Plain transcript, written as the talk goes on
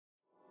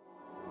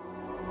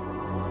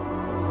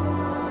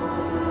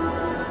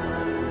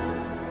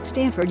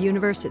Stanford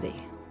University.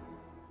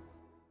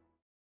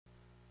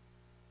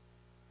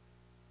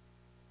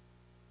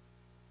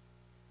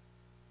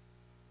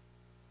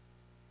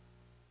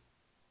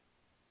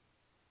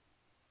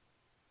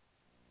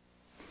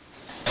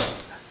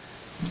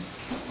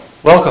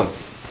 Welcome.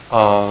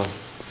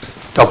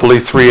 Double E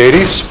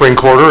 380, spring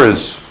quarter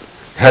is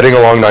heading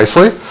along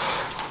nicely.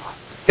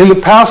 In the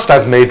past,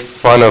 I've made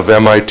fun of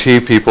MIT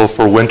people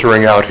for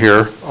wintering out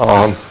here.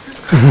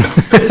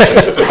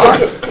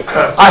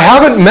 I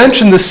haven't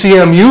mentioned the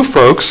CMU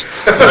folks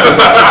who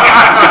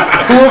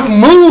have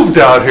moved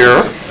out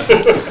here,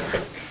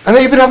 and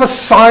they even have a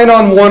sign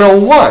on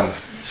 101.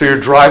 So you're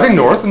driving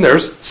north, and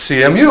there's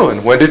CMU,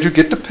 and when did you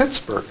get to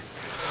Pittsburgh?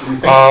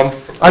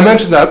 I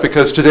mentioned that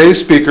because today's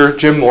speaker,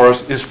 Jim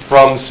Morris, is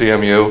from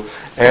CMU,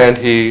 and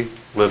he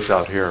lives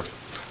out here,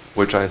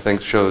 which I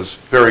think shows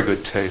very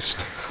good taste.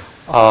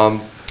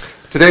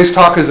 Today's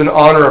talk is in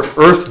honor of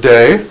Earth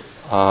Day.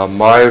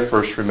 My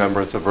first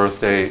remembrance of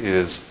Earth Day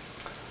is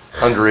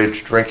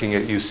underage drinking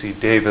at UC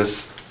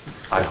Davis.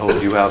 I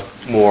hope you have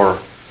more.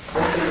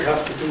 What did it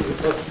have to do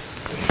with Earth?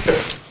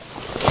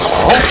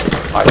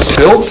 Well, I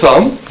spilled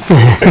some.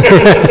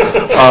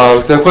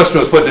 The question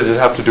was, what did it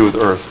have to do with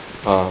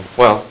Earth?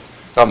 Well,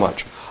 not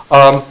much.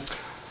 How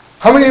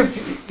many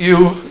of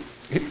you,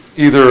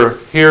 either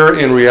here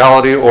in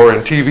reality or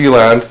in TV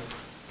land,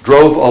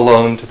 drove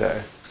alone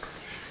today?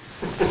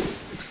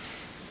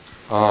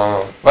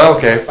 Well,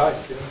 okay.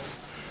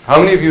 How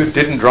many of you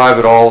didn't drive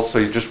at all, so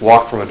you just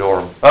walked from a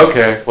dorm?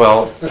 Okay,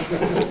 well,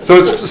 so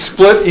it's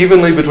split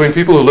evenly between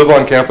people who live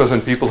on campus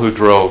and people who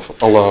drove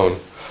alone.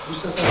 Who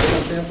says I live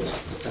on campus?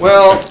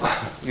 Well,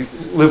 you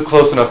live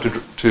close enough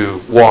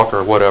to walk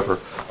or whatever.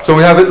 So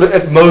we have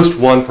at most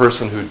one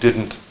person who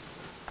didn't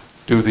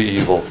do the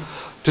evil.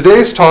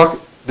 Today's talk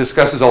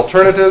discusses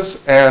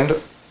alternatives, and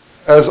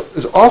as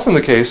is often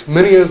the case,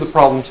 many of the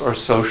problems are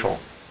social.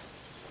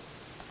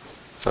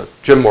 So,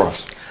 Jim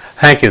Morris.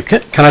 Thank you.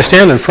 Can I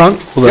stand in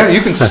front? Yeah,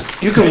 you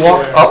can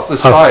walk up the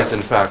sides,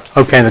 in fact.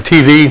 Okay, and the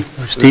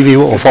TV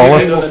will follow?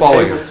 Will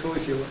follow you.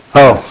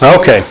 Oh,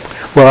 okay.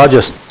 Well, I'll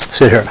just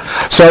sit here.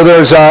 So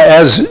there's,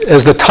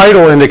 as the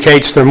title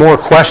indicates, there are more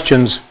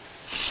questions.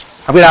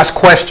 I'm going to ask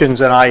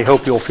questions, and I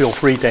hope you'll feel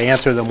free to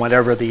answer them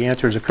whenever the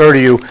answers occur to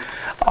you.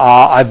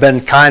 I've been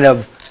kind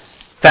of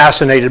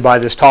fascinated by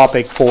this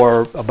topic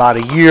for about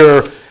a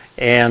year,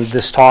 and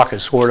this talk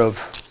is sort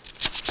of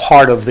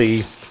part of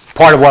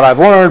what I've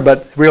learned,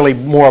 but really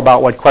more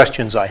about what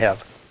questions I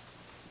have.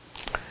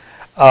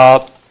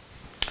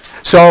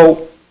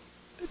 So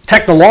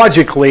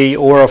technologically,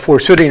 or if we're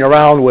sitting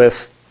around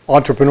with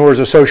entrepreneurs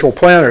or social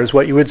planners,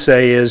 what you would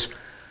say is,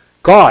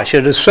 gosh,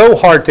 it is so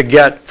hard to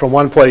get from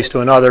one place to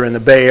another in the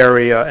Bay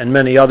Area and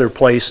many other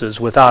places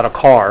without a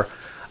car.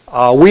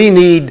 We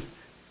need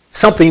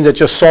something that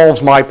just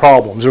solves my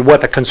problems, or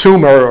what the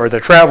consumer or the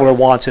traveler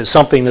wants is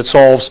something that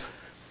solves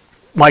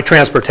my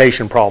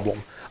transportation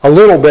problem. A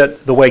little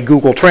bit the way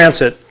Google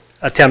Transit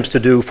attempts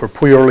to do for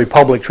purely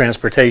public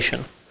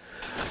transportation.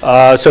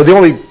 So the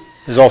only,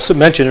 as I'll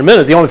mention in a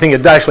minute, the only thing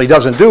it actually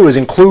doesn't do is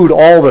include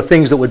all the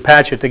things that would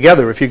patch it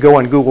together. If you go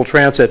on Google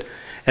Transit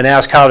and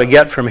ask how to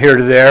get from here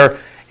to there,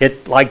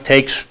 it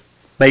takes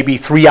maybe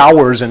 3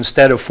 hours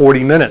instead of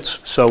 40 minutes.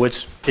 So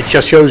it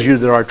just shows you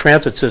that our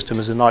transit system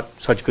is in not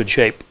such good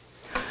shape.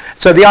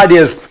 So the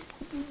idea is,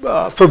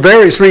 for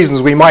various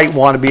reasons, we might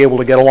want to be able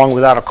to get along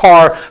without a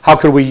car. How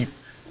could we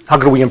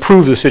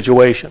improve the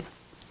situation?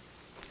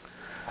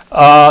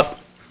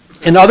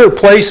 In other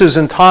places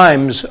and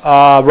times,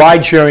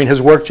 ride sharing has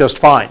worked just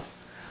fine.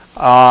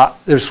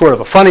 There's sort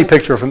of a funny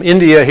picture from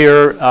India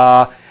here,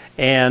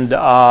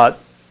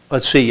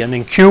 let's see, and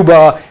in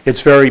Cuba,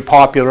 it's very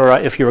popular.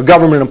 If you're a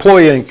government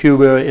employee in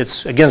Cuba,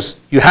 it's against,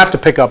 you have to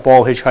pick up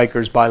all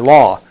hitchhikers by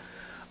law.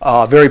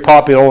 Very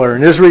popular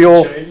in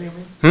Israel. Jail, you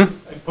mean?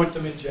 And put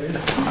them in jail?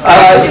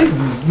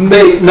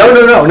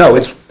 No.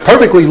 It's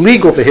perfectly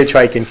legal to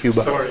hitchhike in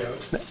Cuba. Sorry.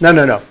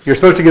 No. You're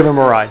supposed to give them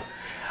a ride.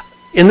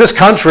 In this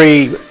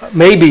country,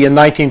 maybe in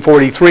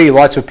 1943,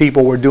 lots of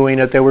people were doing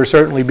it. They were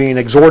certainly being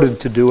exhorted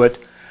to do it.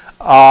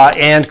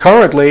 And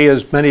currently,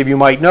 as many of you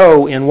might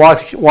know, in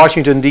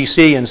Washington,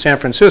 D.C. and San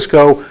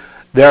Francisco,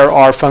 there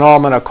are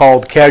phenomena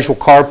called casual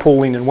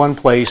carpooling in one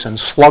place and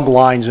slug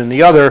lines in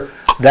the other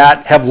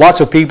that have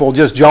lots of people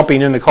just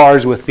jumping into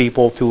cars with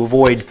people to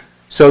avoid,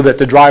 so that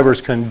the drivers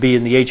can be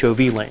in the HOV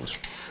lanes.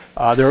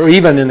 There are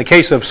even, in the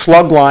case of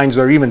slug lines,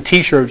 there are even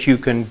T-shirts you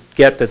can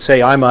get that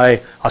say, I'm a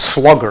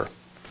slugger.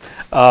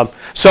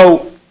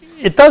 So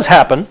it does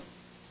happen.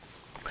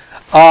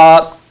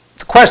 The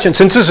question,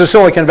 since this is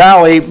Silicon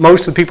Valley,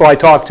 most of the people I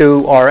talk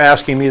to are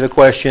asking me the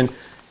question,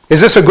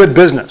 is this a good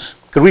business?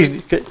 Could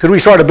we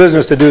start a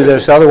business to do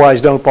this?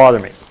 Otherwise, don't bother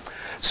me.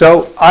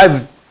 So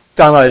I've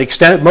done an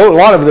extent, a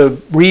lot of the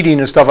reading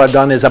and stuff I've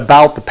done is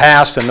about the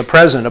past and the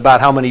present, about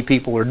how many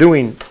people are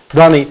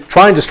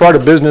trying to start a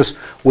business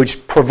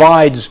which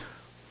provides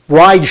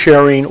ride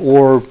sharing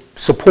or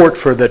support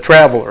for the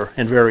traveler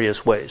in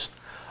various ways.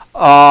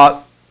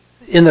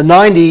 In the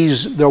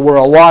 90s, there were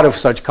a lot of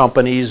such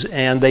companies,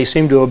 and they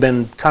seem to have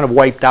been kind of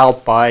wiped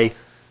out by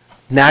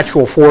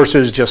natural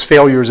forces, just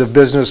failures of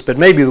business, but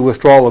maybe the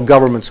withdrawal of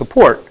government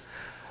support.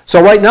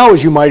 So right now,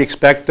 as you might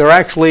expect, there are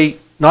actually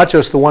not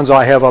just the ones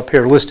I have up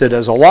here listed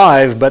as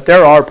alive, but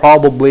there are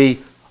probably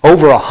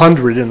over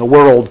 100 in the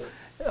world,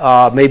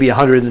 maybe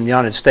 100 in the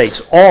United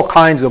States. All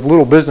kinds of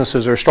little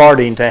businesses are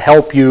starting to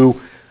help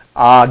you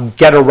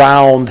get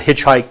around,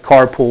 hitchhike,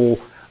 carpool,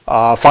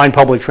 find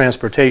public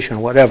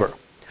transportation, whatever.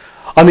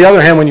 On the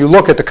other hand, when you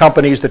look at the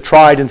companies that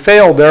tried and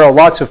failed, there are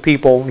lots of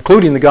people,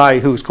 including the guy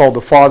who's called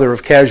the father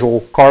of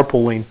casual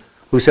carpooling,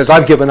 who says,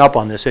 I've given up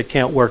on this. It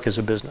can't work as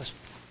a business.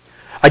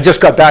 I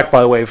just got back, by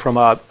the way, from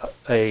a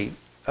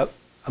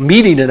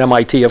meeting at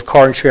MIT of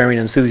car sharing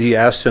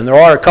enthusiasts, and there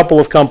are a couple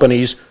of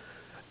companies.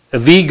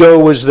 Vigo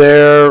was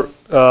there,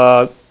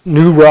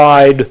 New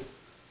Ride,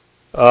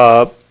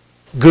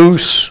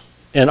 Goose,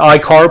 and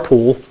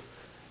iCarpool.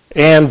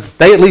 And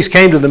they at least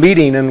came to the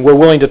meeting and were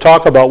willing to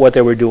talk about what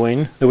they were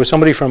doing. There was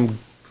somebody from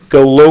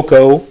Go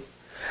Loco,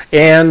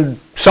 and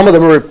some of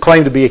them were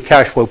claimed to be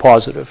cash flow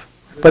positive.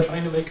 Are they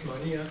trying to make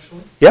money,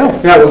 actually? Yeah.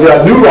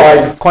 Well, New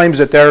Ride claims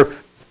that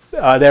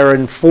they're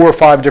in 4 or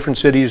 5 different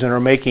cities and are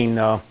making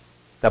a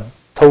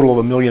total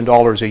of $1 million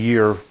a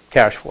year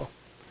cash flow.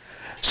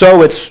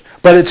 So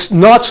but it's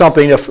not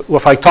something.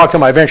 If I talk to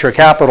my venture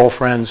capital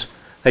friends,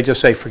 they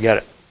just say forget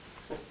it.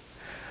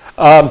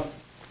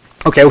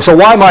 Okay, so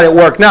why might it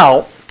work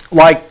now?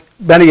 Like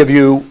many of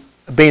you,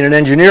 being an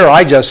engineer,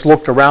 I just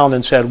looked around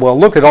and said, well,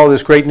 look at all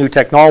this great new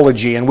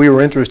technology, and we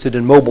were interested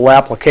in mobile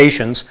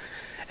applications,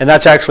 and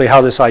that's actually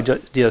how this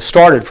idea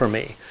started for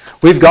me.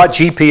 We've got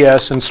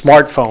GPS and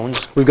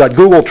smartphones. We've got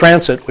Google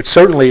Transit, which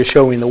certainly is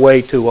showing the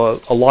way to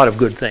a lot of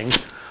good things.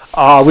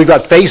 We've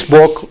got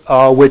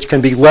Facebook, which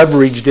can be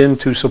leveraged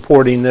into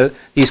supporting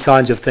these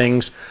kinds of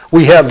things.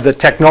 We have the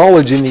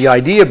technology and the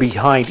idea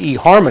behind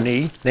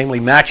eHarmony, namely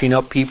matching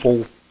up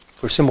people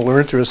for similar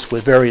interests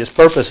with various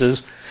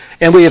purposes,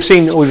 and we've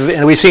seen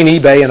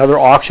eBay and other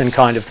auction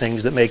kind of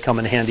things that may come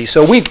in handy.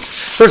 So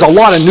there's a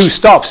lot of new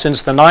stuff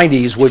since the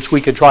 90s which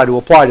we could try to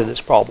apply to this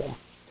problem.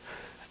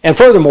 And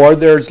furthermore,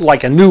 there's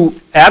like a new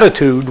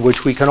attitude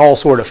which we can all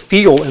sort of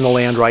feel in the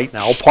land right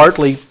now.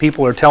 Partly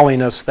people are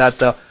telling us that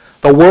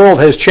the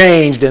world has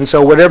changed, and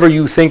so whatever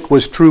you think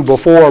was true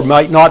before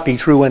might not be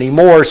true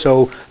anymore,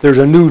 so there's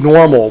a new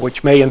normal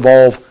which may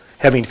involve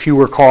having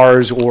fewer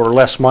cars or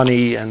less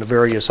money and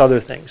various other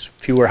things,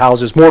 fewer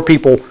houses, more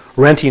people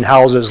renting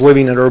houses,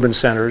 living in urban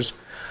centers.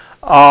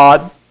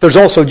 There's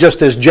also just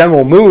this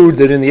general mood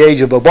that in the age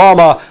of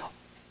Obama,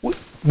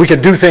 we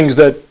could do things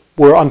that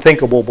were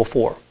unthinkable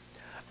before.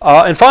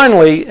 And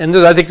finally, and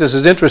I think this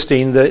is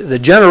interesting, the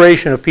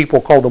generation of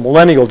people called the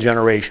millennial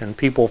generation,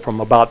 people from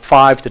about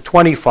 5 to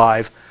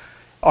 25,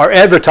 are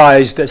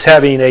advertised as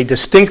having a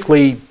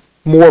distinctly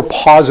more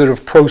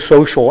positive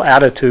pro-social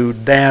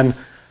attitude than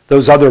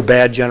those other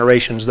bad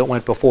generations that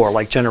went before,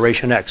 like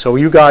Generation X. So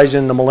you guys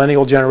in the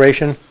millennial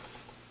generation?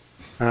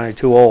 All right,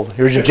 too old.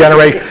 Here's your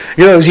generation.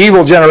 You know, those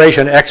evil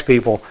Generation X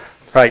people,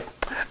 right?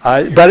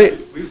 We used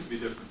to be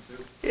different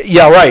too.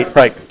 Yeah,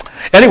 right.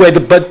 Anyway,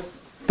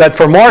 but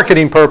for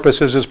marketing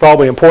purposes, it's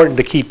probably important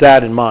to keep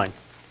that in mind.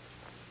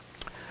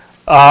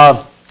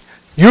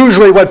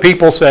 Usually what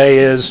people say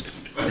is,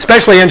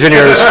 especially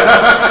engineers,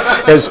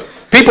 is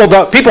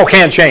people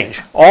can't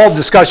change. All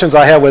discussions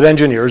I have with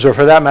engineers, or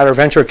for that matter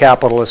venture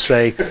capitalists,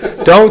 say,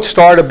 don't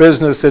start a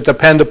business that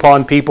depends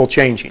upon people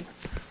changing.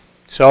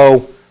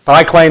 So, but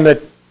I claim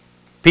that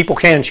people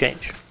can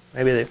change.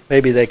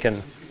 Maybe they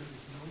can.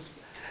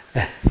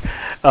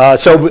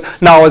 So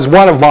now, as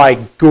one of my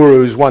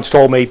gurus once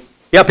told me,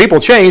 yeah, people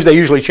change. They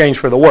usually change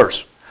for the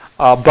worse.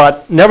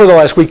 But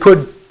nevertheless,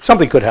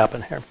 something could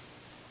happen here.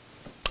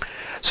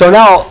 So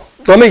now,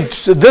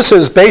 this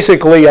is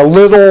basically a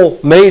little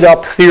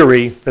made-up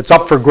theory that's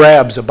up for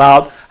grabs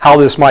about how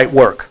this might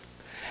work.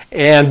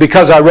 And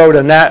because I wrote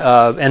an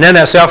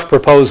NSF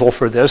proposal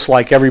for this,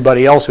 like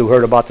everybody else who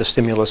heard about the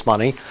stimulus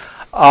money,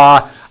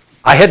 I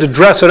had to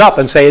dress it up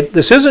and say,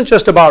 this isn't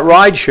just about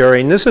ride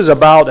sharing, this is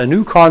about a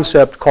new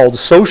concept called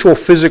social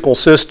physical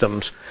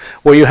systems,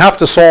 where you have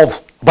to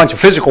solve a bunch of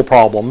physical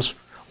problems,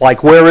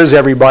 like where is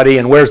everybody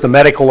and where's the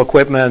medical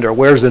equipment or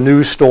where's the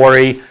news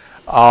story,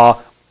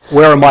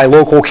 where are my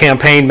local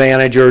campaign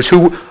managers,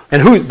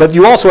 but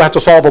you also have to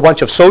solve a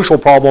bunch of social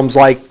problems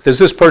like, does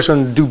this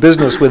person do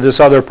business with this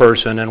other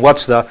person, and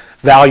what's the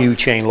value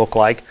chain look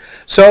like?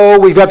 So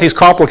we've got these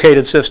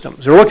complicated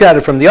systems. We look at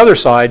it from the other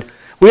side.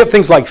 We have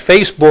things like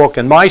Facebook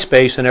and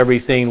MySpace and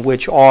everything,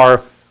 which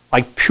are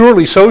like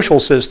purely social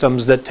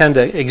systems that tend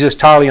to exist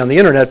entirely on the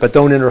internet but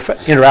don't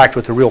interact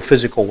with the real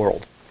physical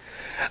world.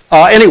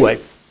 Anyway,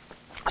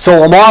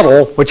 so a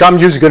model, which I'm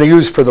going to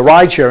use for the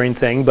ride-sharing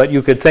thing, but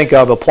you could think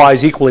of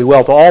applies equally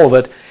well to all of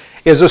it,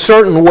 is a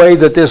certain way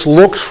that this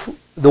looks,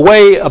 the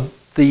way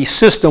the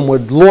system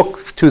would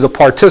look to the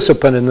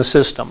participant in the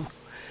system.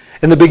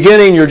 In the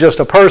beginning, you're just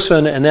a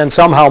person, and then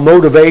somehow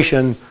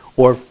motivation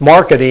or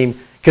marketing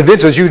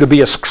convinces you to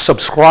be a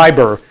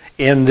subscriber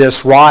in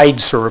this ride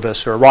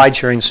service or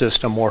ride-sharing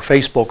system or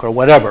Facebook or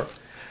whatever.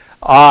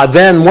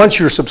 Then once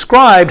you're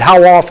subscribed,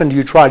 how often do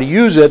you try to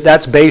use it?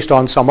 That's based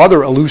on some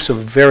other elusive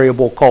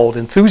variable called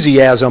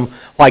enthusiasm,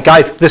 like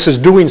this is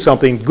doing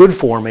something good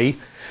for me.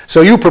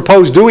 So you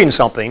propose doing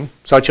something,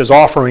 such as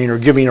offering or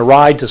giving a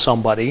ride to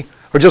somebody,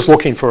 or just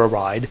looking for a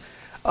ride.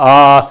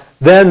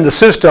 Then the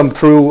system,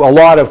 through a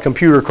lot of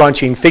computer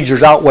crunching,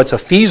 figures out what's a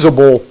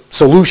feasible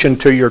solution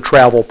to your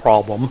travel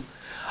problem.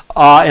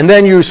 And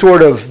then you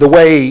sort of, the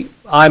way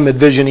I'm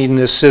envisioning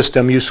this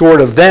system, you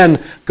sort of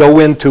then go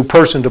into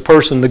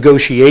person-to-person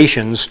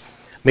negotiations,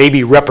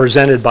 maybe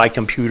represented by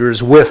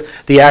computers,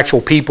 with the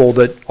actual people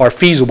that are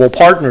feasible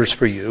partners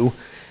for you.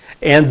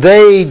 And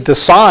they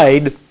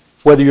decide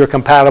whether you're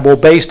compatible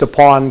based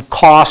upon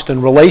cost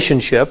and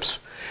relationships.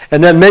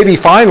 And then maybe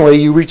finally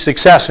you reach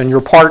success in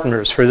your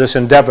partners for this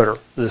endeavor,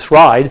 this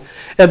ride.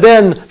 And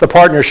then the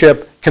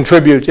partnership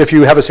contributes, if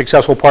you have a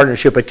successful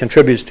partnership, it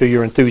contributes to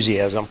your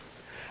enthusiasm.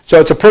 So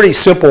it's a pretty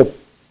simple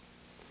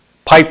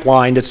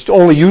pipeline. It's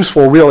only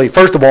useful really,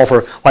 first of all,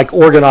 for like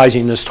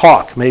organizing this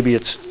talk. Maybe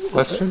it's...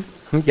 Question?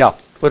 Yeah.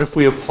 But if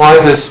we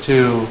apply this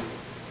to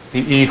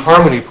the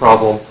eHarmony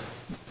problem,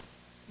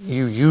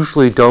 you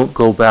usually don't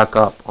go back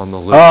up on the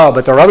list. Oh,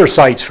 but there are other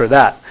sites for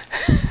that.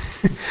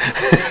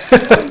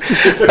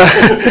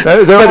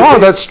 There are,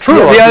 that's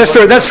true. Yeah, that's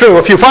true. That's true.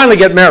 If you finally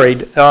get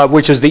married,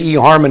 which is the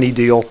eHarmony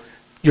deal,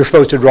 you're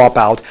supposed to drop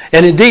out.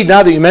 And indeed,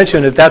 now that you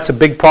mention it, that's a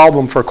big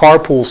problem for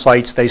carpool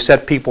sites. They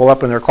set people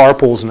up in their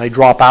carpools and they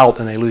drop out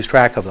and they lose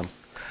track of them.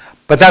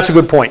 But that's a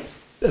good point.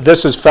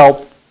 This is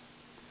felt,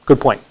 good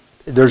point.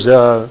 There's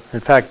in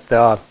fact,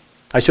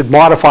 I should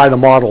modify the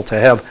model to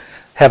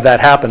have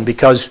that happen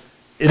because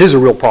it is a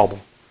real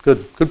problem.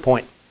 Good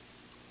point.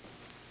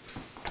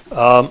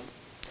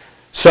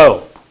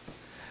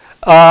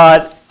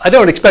 I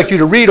don't expect you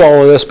to read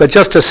all of this, but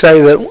just to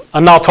say that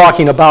I'm now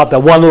talking about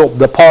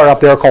the part up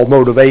there called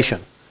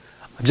motivation.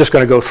 I'm just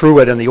going to go through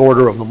it in the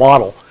order of the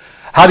model.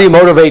 How do you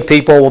motivate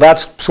people? Well,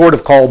 that's sort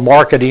of called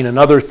marketing and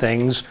other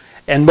things.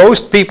 And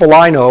most people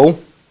I know,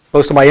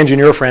 most of my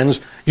engineer friends,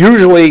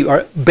 usually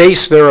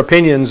base their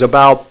opinions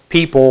about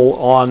people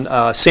on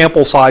a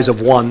sample size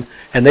of one,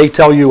 and they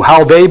tell you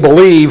how they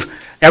believe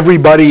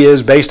everybody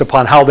is based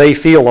upon how they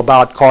feel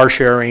about car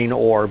sharing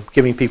or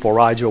giving people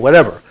rides or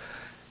whatever.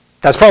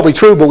 That's probably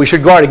true, but we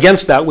should guard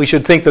against that. We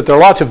should think that there are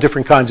lots of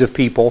different kinds of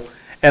people.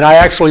 And I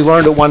actually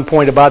learned at one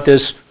point about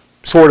this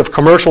sort of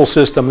commercial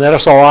system that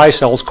SRI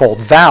sells called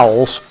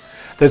VALS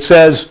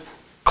that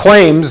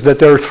claims that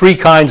there are three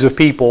kinds of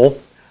people.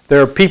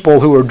 There are people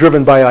who are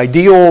driven by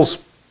ideals,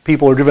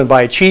 people who are driven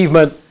by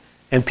achievement,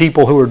 and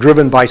people who are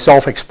driven by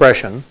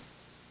self-expression.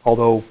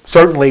 Although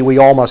certainly we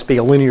all must be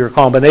a linear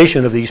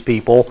combination of these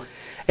people.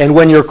 And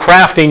when you're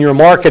crafting your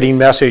marketing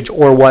message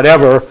or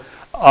whatever,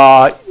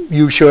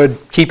 you should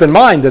keep in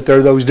mind that there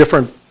are those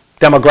different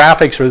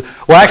demographics.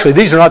 Well, actually,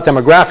 these are not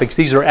demographics.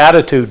 These are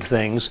attitude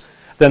things.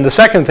 Then the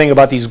second thing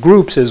about these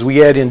groups is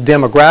we add in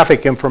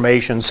demographic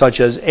information such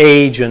as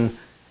age and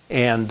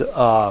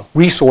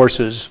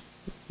resources,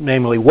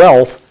 namely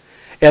wealth.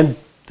 And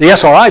the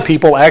SRI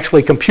people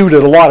actually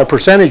computed a lot of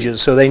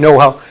percentages, so they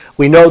know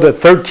we know that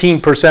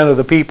 13% of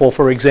the people,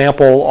 for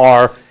example,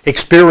 are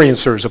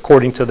experiencers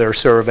according to their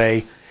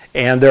survey,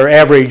 and their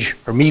average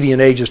or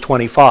median age is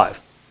 25.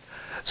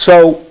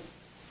 So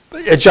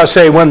it's just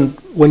say when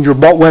you're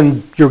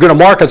going to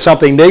market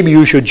something, maybe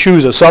you should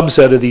choose a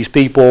subset of these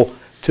people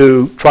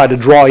to try to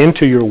draw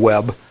into your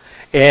web.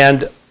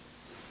 And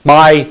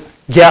my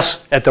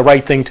guess at the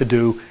right thing to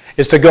do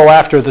is to go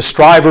after the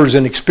strivers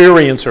and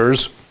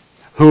experiencers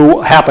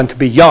who happen to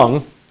be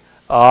young,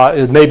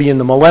 maybe in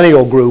the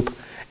millennial group,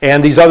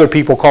 and these other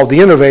people called the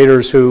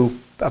innovators who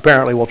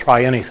apparently will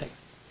try anything.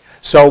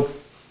 So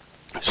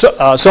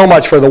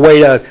much for the way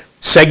to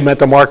segment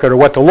the market or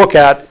what to look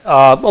at.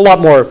 A lot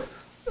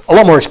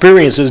more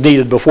experience is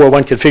needed before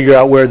one can figure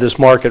out where this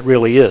market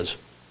really is. So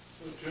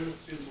Jim, it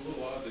seems a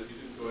little odd that you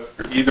didn't go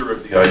after either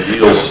of the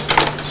ideals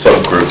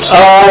subgroups.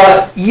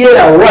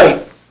 Yeah,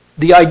 right.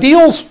 The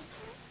ideals,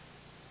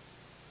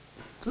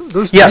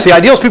 yes, the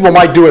ideals people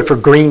might do it for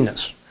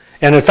greenness.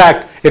 And in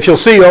fact, if you'll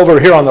see over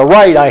here on the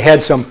right, I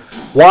had some,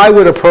 why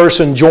would a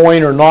person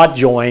join or not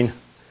join?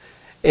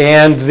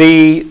 And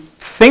the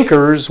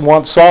thinkers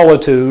want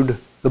solitude.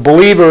 The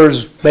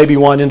believers maybe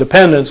want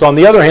independence. On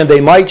the other hand, they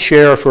might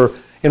share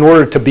in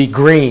order to be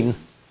green.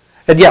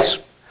 And yes,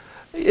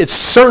 it's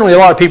certainly a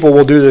lot of people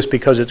will do this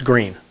because it's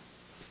green.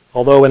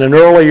 Although in an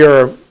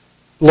earlier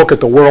look at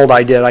the world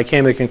I did, I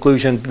came to the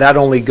conclusion that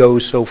only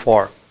goes so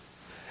far.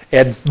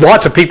 And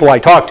lots of people I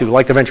talk to,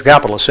 like the venture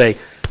capitalists, say,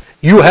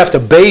 you have to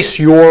base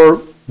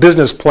your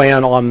business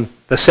plan on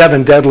the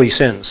 7 deadly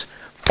sins.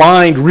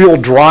 Find real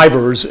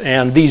drivers,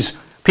 and these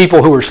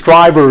people who are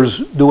strivers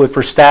do it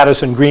for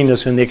status and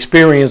greenness, and the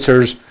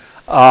experiencers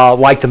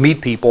like to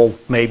meet people,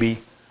 maybe,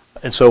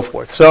 and so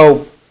forth.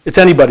 So it's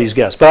anybody's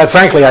guess. But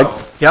frankly,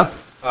 yeah?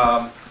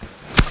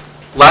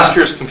 Last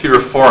year's computer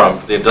forum,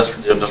 the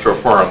industrial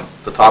forum,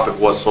 the topic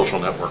was social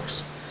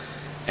networks.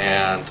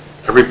 And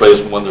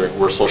everybody's wondering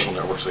where social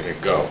networks are going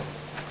to go.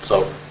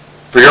 So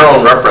for your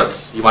own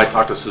reference, you might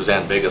talk to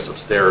Suzanne Vegas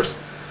upstairs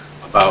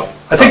about.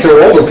 I think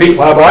there are older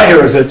people, what I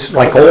hear is it's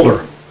like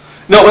older.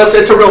 No,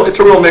 it's a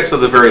real mix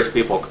of the various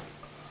people.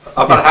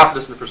 About half a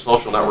dozen for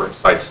social network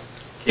sites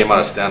came out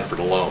of Stanford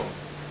alone.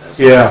 As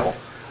an Yeah. example.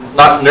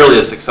 Not nearly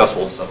as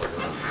successful as some of them.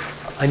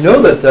 I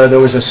know that there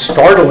was a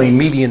startling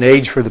median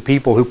age for the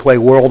people who play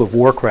World of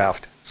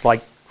Warcraft. It's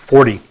like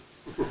 40.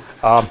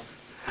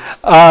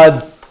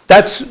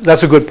 That's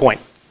a good point.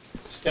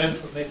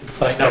 Stanford made me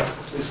sign up.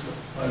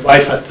 My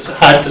wife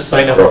had to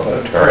sign up.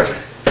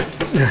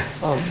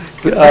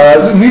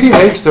 The median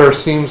age there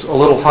seems a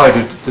little high.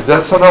 Did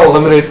that somehow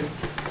eliminate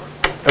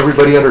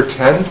everybody under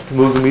 10 to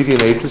move the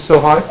median age is so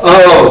high?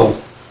 Oh.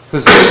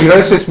 Because the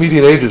United States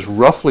median age is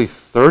roughly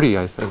 30,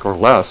 I think, or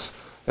less,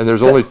 and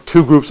there's only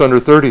 2 groups under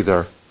 30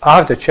 there. I'll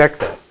have to check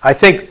that. I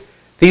think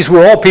these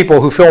were all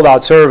people who filled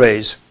out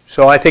surveys,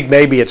 so I think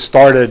maybe it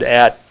started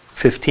at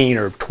 15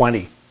 or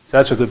 20. So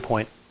that's a good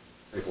point.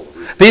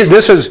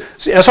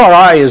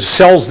 SRI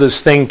sells this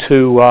thing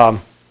to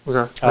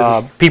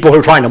people who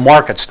are trying to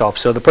market stuff,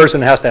 so the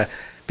person has to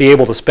be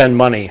able to spend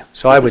money.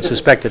 So I would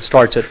suspect it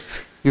starts at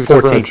 14. You've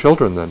never had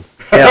children then.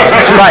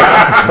 Yeah,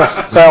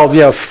 right. Well,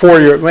 yeah, 4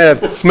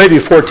 years, maybe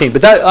 14.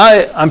 But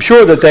that I'm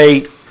sure that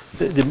the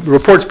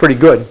report's pretty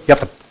good. You have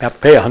to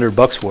pay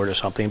 $100 for it or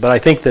something. But I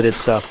think that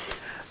it's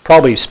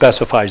probably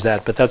specifies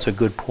that. But that's a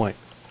good point.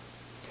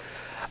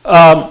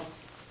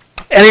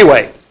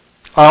 Anyway,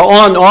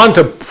 on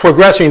to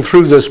progressing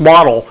through this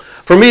model.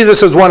 For me,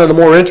 this is one of the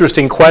more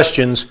interesting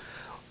questions.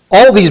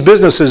 All these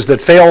businesses that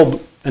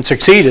failed and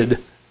succeeded,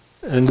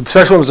 and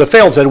especially ones that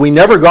failed, said we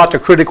never got to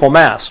critical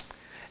mass.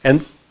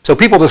 And so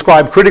people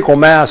describe critical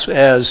mass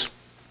as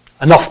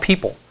enough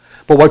people.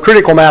 But what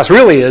critical mass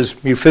really is,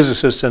 you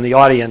physicists in the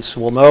audience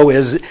will know,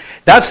 is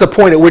that's the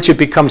point at which it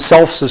becomes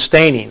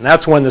self-sustaining.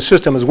 That's when the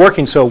system is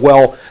working so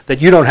well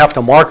that you don't have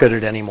to market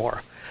it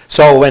anymore.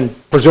 So, and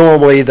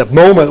presumably the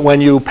moment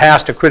when you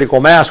passed a critical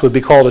mass would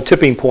be called a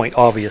tipping point,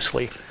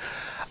 obviously.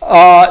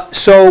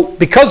 So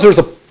because there's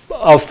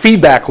a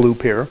feedback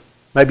loop here,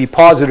 maybe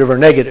positive or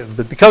negative,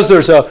 but because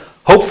there's a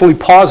hopefully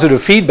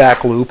positive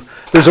feedback loop,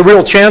 there's a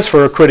real chance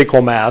for a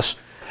critical mass.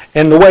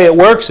 And the way it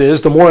works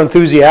is the more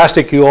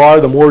enthusiastic you are,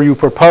 the more you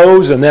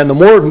propose, and then the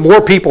more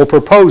people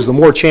propose, the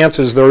more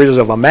chances there is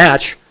of a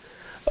match,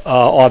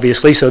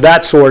 obviously. So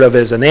that sort of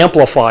is an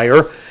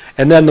amplifier.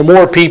 And then the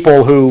more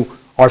people who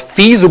are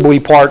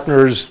feasibly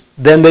partners,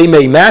 then they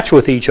may match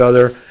with each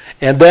other,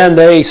 and then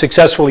they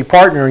successfully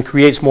partner and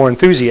creates more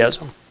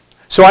enthusiasm.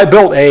 So I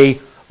built a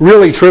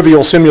really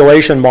trivial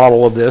simulation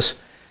model of this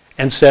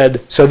and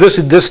said, so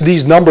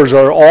these numbers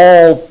are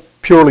all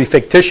purely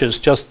fictitious.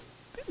 Just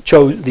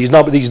chose these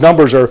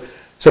numbers are,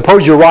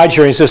 suppose your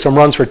ride-sharing system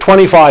runs for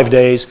 25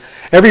 days.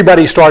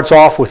 Everybody starts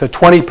off with a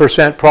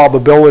 20%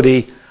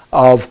 probability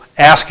of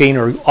asking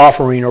or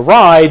offering a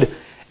ride,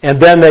 and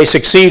then they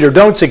succeed or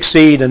don't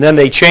succeed, and then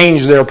they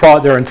change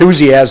their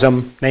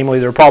enthusiasm, namely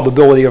their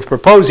probability of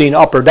proposing,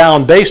 up or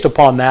down based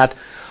upon that.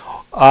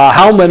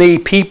 How many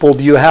people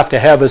do you have to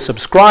have as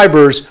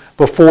subscribers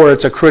before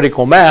it's a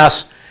critical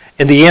mass?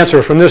 And the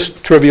answer from this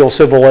trivial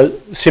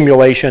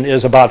simulation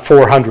is about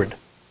 400.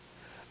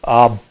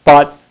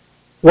 But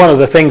one of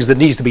the things that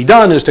needs to be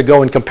done is to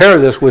go and compare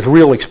this with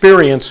real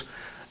experience.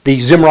 The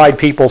Zimride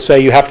people say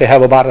you have to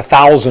have about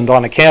 1,000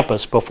 on a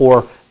campus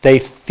before they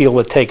feel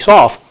it takes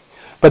off.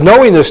 But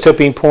knowing this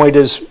tipping point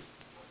is,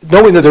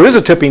 knowing that there is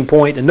a tipping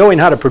point and knowing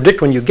how to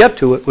predict when you get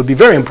to it would be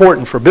very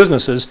important for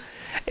businesses.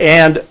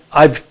 And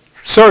I've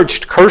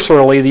searched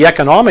cursorily the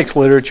economics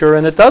literature,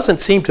 and it doesn't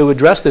seem to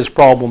address this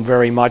problem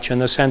very much in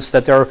the sense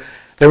that they're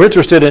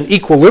interested in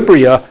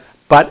equilibria,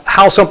 but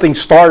how something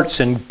starts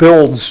and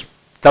builds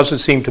doesn't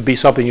seem to be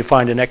something you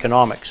find in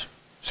economics.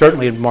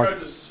 Certainly in market. Try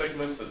to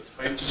segment the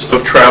types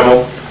of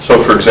travel.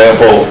 So for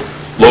example,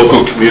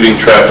 local commuting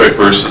traffic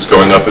versus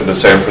going up into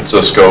San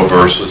Francisco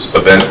versus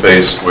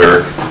event-based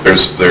where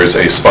there's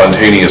a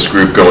spontaneous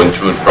group going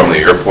to and from the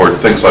airport,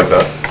 things like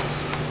that.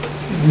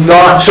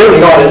 Certainly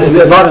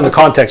not in the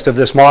context of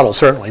this model,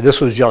 certainly. This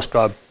was just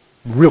a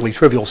really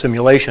trivial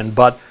simulation,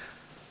 but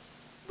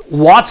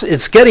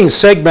it's getting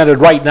segmented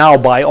right now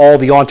by all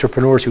the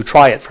entrepreneurs who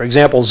try it. For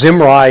example,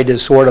 Zimride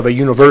is sort of a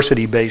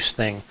university-based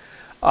thing.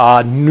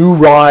 New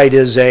Ride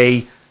is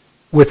a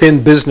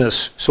within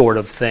business sort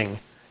of thing,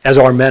 as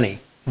are many.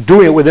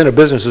 Doing it within a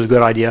business is a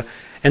good idea.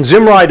 And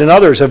Zimride and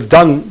others have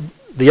done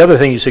the other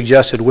thing you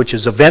suggested, which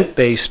is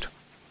event-based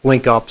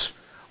link-ups,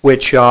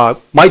 which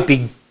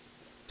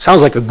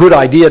sounds like a good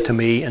idea to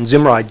me, and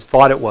Zimride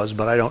thought it was,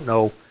 but I don't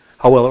know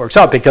how well it works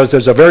out because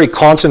there's a very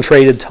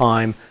concentrated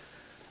time.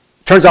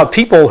 Turns out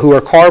people who are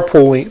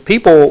carpooling,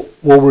 people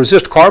will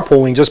resist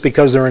carpooling just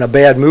because they're in a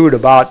bad mood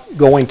about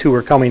going to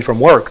or coming from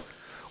work.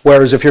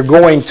 Whereas if you're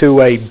going to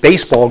a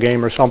baseball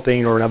game or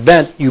something or an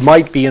event, you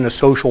might be in a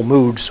social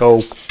mood.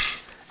 So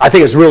I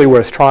think it's really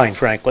worth trying,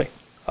 frankly,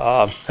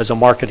 as a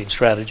marketing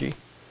strategy.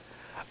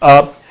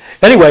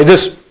 Anyway,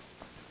 this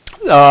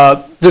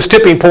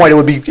tipping point,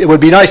 it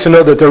would be nice to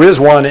know that there is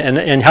one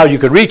and how you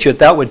could reach it.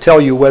 That would tell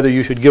you whether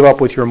you should give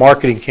up with your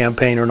marketing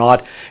campaign or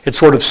not. It's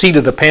sort of seat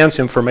of the pants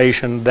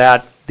information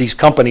that these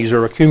companies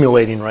are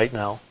accumulating right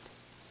now.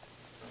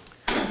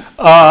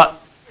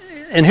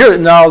 And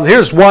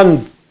here's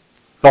one,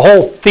 the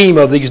whole theme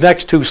of these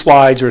next two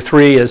slides or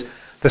three is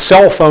the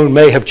cell phone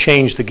may have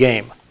changed the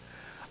game.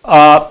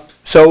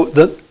 So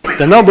the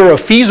number of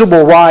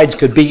feasible rides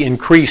could be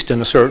increased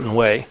in a certain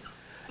way.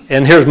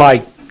 And here's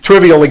my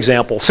trivial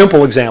example,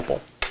 simple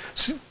example.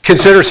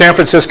 Consider San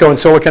Francisco and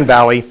Silicon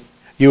Valley.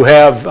 You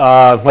have,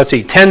 let's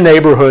see, 10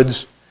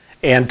 neighborhoods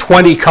and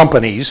 20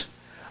 companies,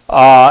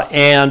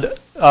 and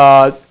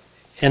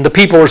the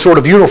people are sort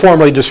of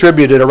uniformly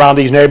distributed around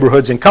these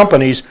neighborhoods and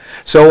companies.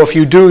 So if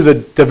you do the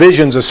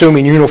divisions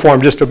assuming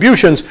uniform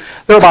distributions,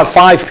 there are about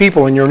 5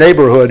 people in your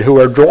neighborhood who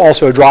are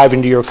also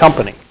driving to your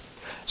company.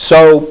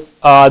 So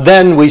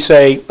then we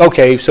say,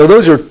 okay, so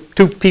those are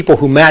 2 people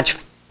who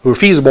are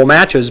feasible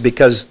matches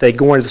because they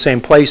go into the same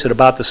place at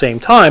about the same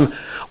time.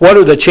 What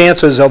are the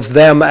chances of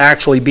them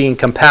actually being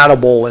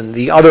compatible in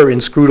the other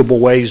inscrutable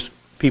ways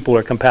people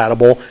are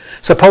compatible?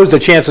 Suppose the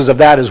chances of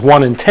that is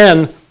 1 in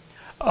 10.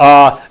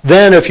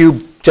 Then if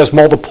you just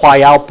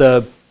multiply out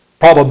the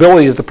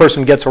probability that the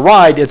person gets a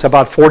ride, it's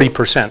about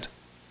 40%.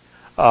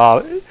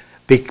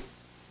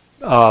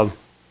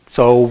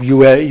 So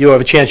you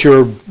have a chance,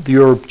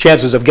 your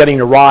chances of getting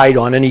a ride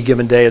on any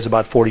given day is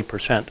about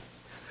 40%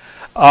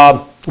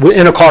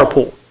 in a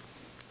carpool.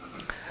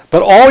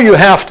 But all you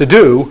have to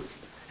do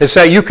is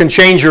say you can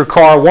change your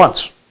car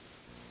once.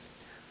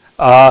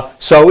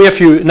 So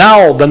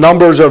now the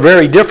numbers are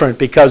very different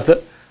because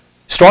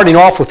starting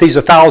off with these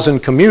 1,000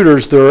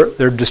 commuters,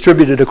 they're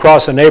distributed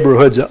across the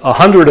neighborhoods.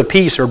 100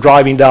 apiece are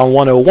driving down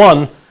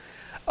 101,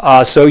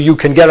 so you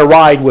can get a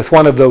ride with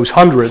one of those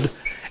 100.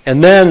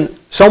 And then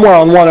somewhere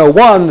on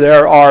 101,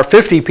 there are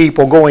 50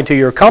 people going to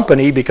your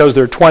company because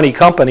there are 20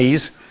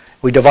 companies.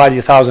 We divided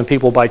 1,000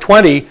 people by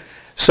 20.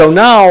 So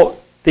now,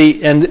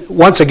 and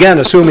once again,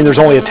 assuming there's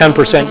only a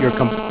 10% you're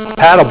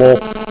compatible,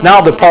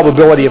 now the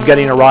probability of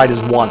getting a ride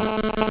is 1.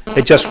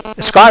 It just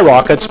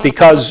skyrockets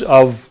because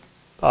of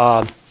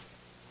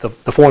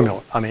the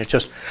formula. I mean, it's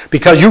just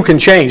because you can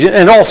change.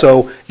 And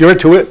also, your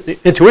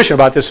intuition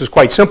about this is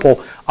quite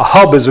simple. A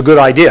hub is a good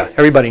idea.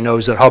 Everybody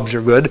knows that hubs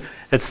are good.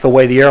 It's the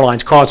way the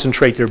airlines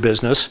concentrate their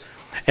business.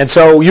 And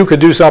so you could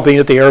do something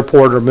at the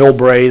airport or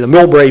Millbrae. The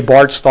Millbrae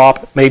BART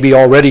stop maybe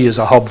already is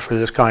a hub for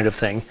this kind of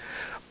thing.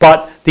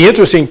 But the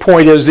interesting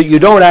point is that you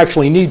don't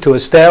actually need to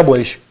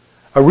establish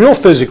a real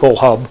physical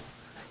hub.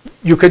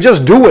 You could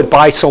just do it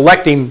by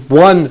selecting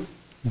one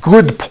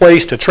good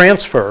place to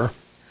transfer.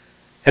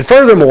 And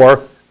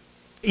furthermore,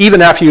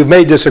 even after you've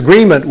made this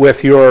agreement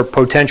with your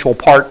potential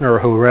partner,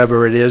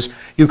 whoever it is,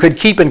 you could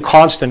keep in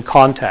constant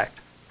contact.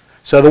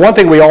 So the one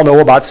thing we all know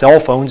about cell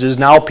phones is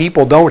now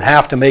people don't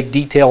have to make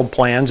detailed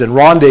plans, and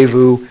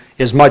rendezvous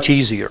is much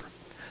easier.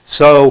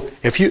 So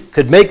if you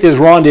could make this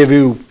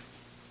rendezvous,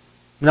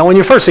 now when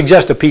you first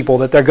suggest to people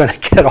that they're going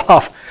to get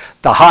off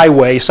the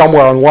highway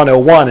somewhere on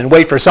 101 and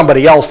wait for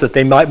somebody else that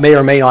they may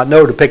or may not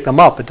know to pick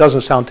them up, it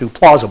doesn't sound too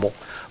plausible.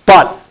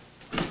 But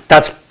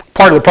that's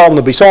part of the problem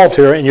to be solved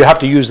here, and you have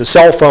to use the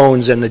cell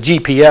phones and the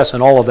GPS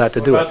and all of that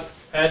to do it.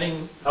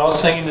 Adding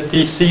housing in the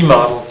DC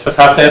model, just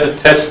have to add a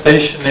test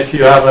station if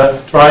you have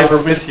a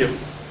driver with you,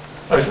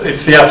 or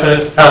if you have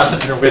a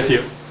passenger with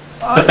you.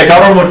 So if the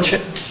government,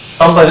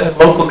 somebody,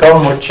 local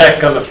government would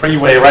check on the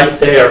freeway right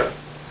there.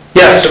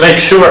 Yes. To make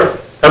sure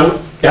that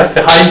you have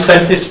the high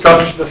incentive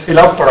structure to fill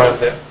up around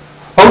there.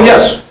 Oh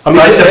yes. I mean,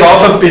 right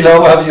above and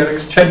below have your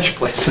exchange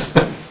places.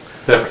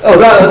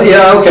 Oh,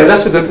 yeah, okay,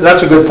 that's a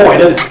good point.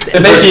 There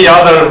may be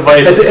other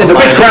ways. And the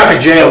big traffic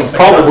jam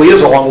probably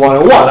is along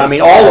 101. I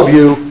mean,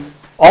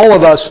 all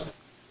of us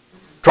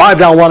drive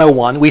down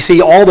 101. We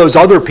see all those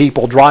other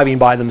people driving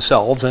by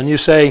themselves, and you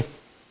say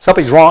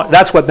something's wrong.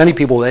 That's what many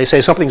people, they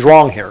say something's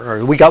wrong here,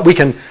 or we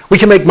can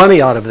make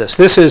money out of this.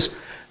 This is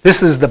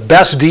the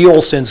best deal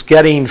since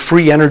getting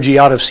free energy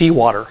out of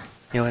seawater.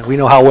 You know, we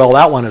know how well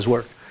that one has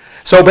worked.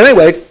 So, but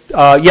anyway,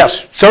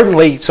 yes,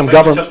 certainly some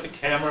government. Just a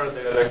camera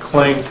there that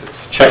claims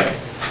it's checking.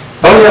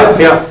 Oh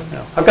yeah.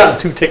 I've gotten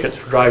 2 tickets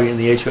for driving in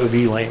the HOV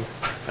lane.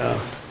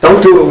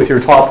 Don't do it with your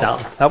top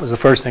down. That was the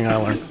first thing I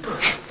learned.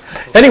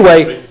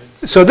 Anyway,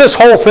 so this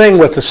whole thing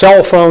with the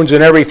cell phones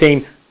and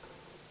everything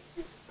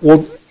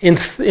will, in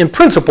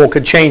principle,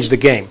 could change the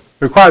game.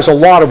 It requires a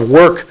lot of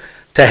work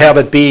to have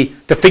it be,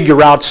 to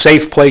figure out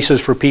safe places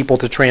for people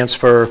to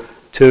transfer,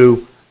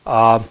 to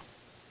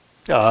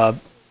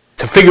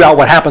figure out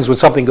what happens when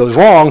something goes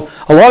wrong.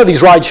 A lot of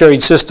these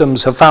ride-sharing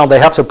systems have found they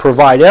have to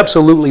provide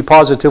absolutely,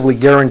 positively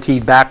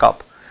guaranteed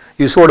backup.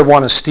 You sort of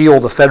want to steal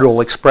the Federal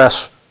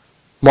Express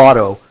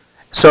motto,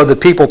 so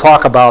that people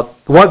talk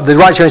about, the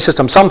ride-sharing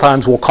system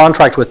sometimes will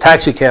contract with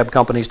taxi cab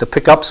companies to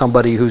pick up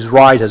somebody whose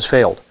ride has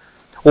failed.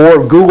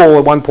 Or Google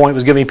at one point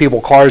was giving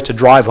people cars to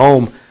drive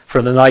home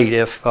for the night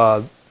if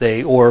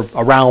or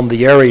around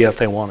the area if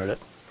they wanted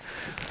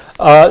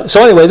it.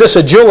 So anyway, this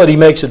agility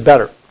makes it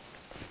better.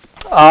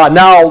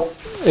 Now,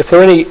 if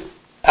there are any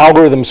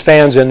algorithms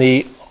fans in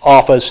the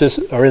office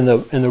or in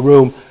the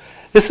room,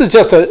 this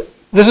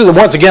is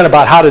once again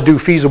about how to do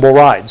feasible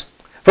rides.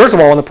 First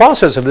of all, in the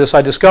process of this,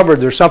 I discovered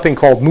there's something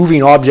called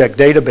moving object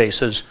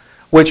databases,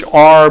 which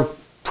are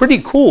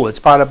pretty cool. It's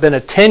been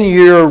a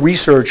 10-year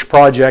research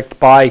project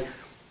by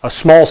a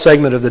small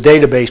segment of the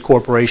database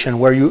corporation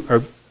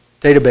or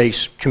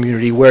database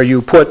community where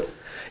you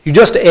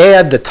just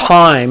add the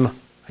time,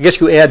 I guess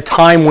you add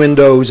time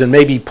windows and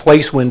maybe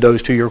place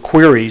windows to your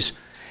queries,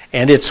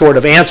 and it sort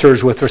of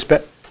answers with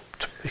respect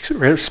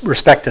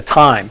to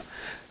time.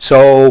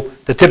 So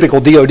the typical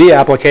DoD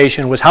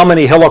application was how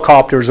many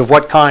helicopters of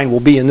what kind will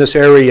be in this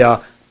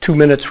area 2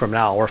 minutes from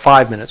now or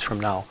 5 minutes from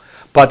now.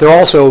 But there are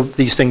also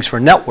these things for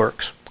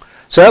networks.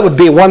 So that would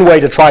be one way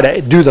to try to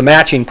do the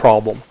matching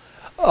problem.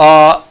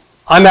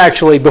 I'm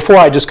actually, before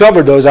I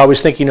discovered those, I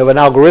was thinking of an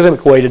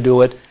algorithmic way to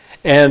do it.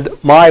 And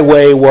my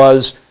way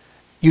was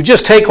you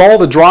just take all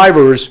the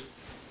drivers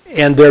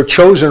and their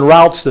chosen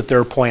routes that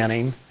they're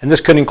planning, and this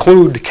could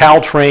include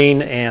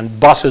Caltrain and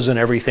buses and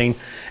everything,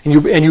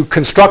 and you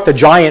construct a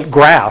giant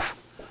graph,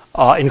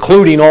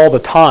 including all the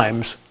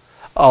times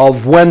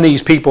of when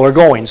these people are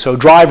going. So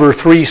driver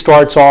 3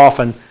 starts off,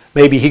 and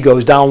maybe he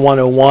goes down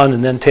 101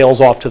 and then tails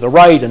off to the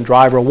right, and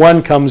driver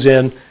 1 comes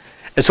in.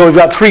 And so we've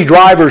got 3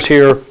 drivers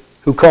here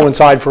who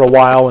coincide for a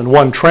while and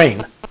 1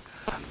 train.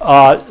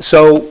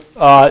 So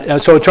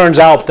it turns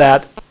out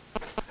that,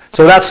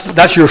 so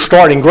that's your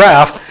starting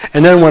graph.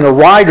 And then when a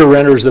rider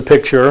enters the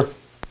picture,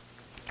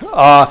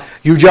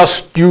 you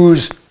just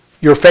use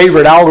your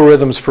favorite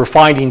algorithms for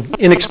finding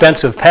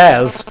inexpensive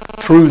paths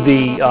through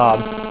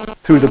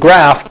the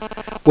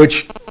graph,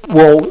 which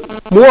will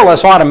more or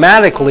less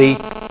automatically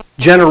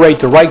generate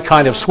the right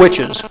kind of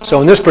switches.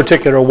 So in this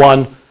particular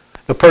one,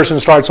 the person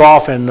starts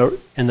off in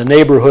the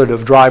neighborhood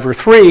of driver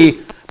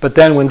 3, but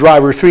then when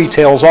driver 3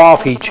 tails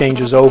off, he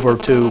changes over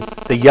to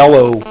the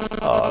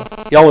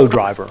yellow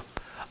driver.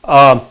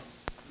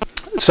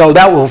 So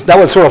that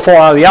would sort of fall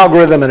out of the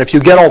algorithm, and if you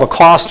get all the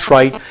costs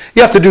right,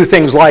 you have to do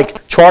things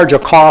like charge a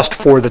cost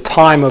for the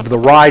time of the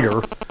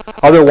rider.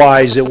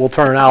 Otherwise, it will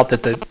turn out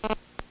that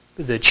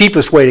the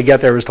cheapest way to get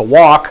there is to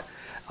walk.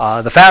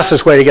 The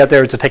fastest way to get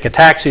there is to take a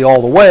taxi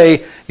all the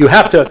way. You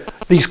have to,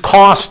 these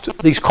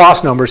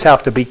cost numbers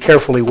have to be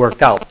carefully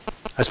worked out.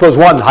 I suppose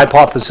one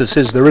hypothesis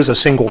is there is a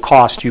single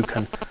cost you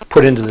can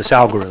put into this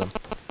algorithm.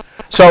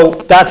 So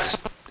that's,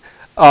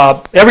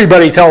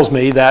 everybody tells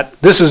me that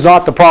this is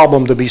not the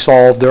problem to be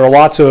solved. There are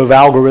lots of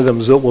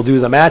algorithms that will do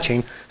the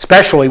matching,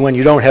 especially when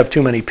you don't have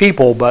too many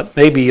people, but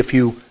maybe if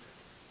you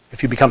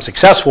become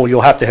successful,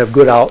 you'll have to have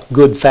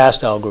good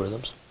fast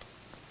algorithms.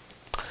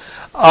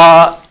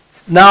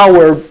 Now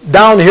we're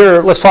down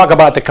here, let's talk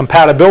about the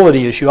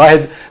compatibility issue. I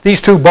had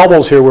these 2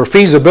 bubbles here were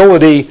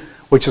feasibility,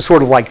 which is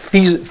sort of like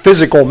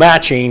physical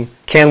matching.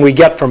 Can we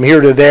get from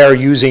here to there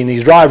using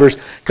these drivers?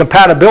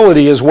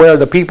 Compatibility is where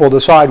the people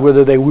decide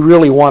whether they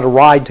really want to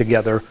ride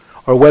together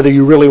or whether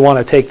you really want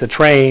to take the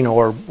train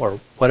or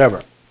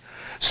whatever.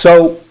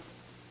 So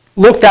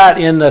looked at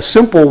in a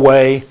simple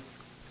way,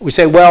 we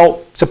say,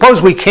 well,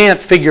 suppose we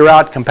can't figure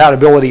out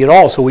compatibility at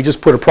all, so we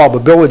just put a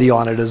probability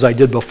on it as I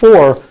did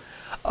before.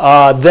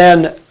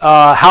 Then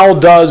how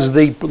does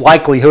the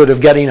likelihood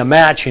of getting a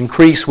match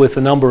increase with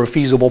the number of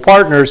feasible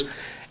partners?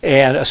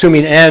 And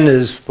assuming n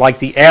is like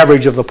the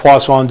average of the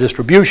Poisson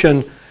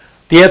distribution,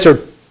 the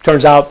answer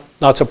turns out,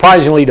 not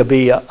surprisingly, to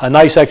be a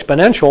nice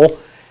exponential.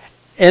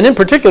 And in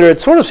particular, it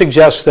sort of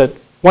suggests that,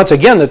 once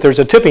again, that there's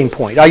a tipping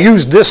point. I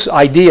used this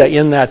idea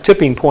in that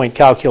tipping point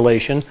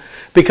calculation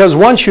because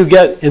once you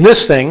get, in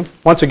this thing,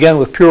 once again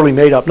with purely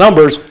made up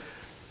numbers,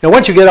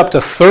 once you get up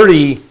to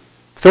 30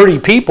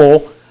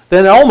 people,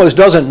 then it almost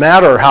doesn't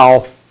matter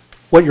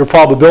what your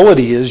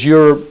probability is.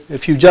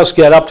 If you just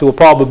get up to a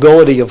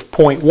probability of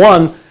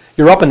 0.1,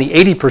 you're up in the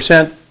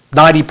 80%,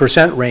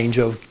 90% range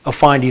of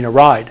finding a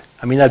ride.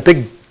 I mean, that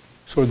big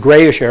sort of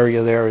grayish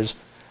area there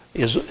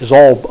is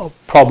all a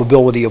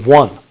probability of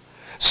 1.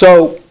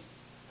 So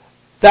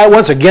that,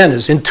 once again,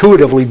 is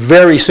intuitively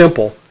very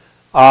simple.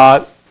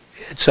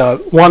 It's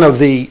one of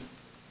the,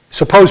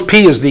 suppose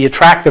P is the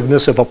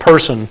attractiveness of a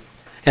person,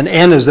 and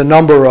N is the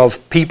number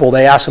of people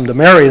they ask them to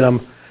marry them.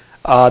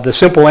 The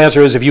simple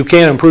answer is if you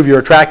can't improve your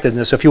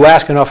attractiveness, if you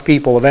ask enough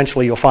people,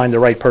 eventually you'll find the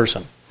right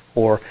person.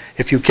 Or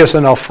if you kiss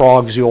enough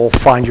frogs, you'll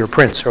find your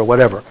prince or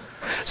whatever.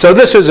 So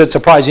this is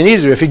surprising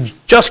easier. If you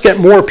just get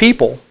more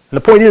people, and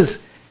the point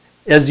is,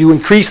 as you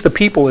increase the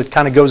people, it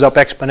kind of goes up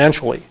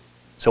exponentially.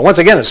 So once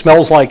again, it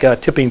smells like a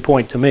tipping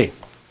point to me.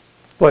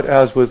 But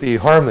as with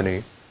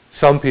eHarmony,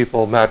 some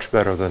people match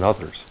better than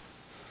others.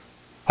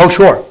 Oh,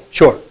 sure.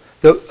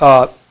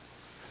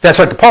 That's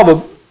right. The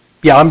problem,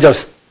 yeah, I'm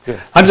just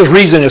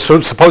reasoning,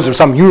 suppose there's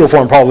some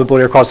uniform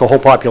probability across the whole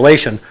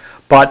population,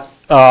 but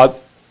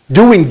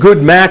doing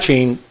good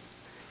matching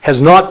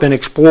has not been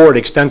explored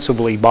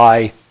extensively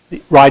by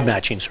ride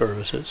matching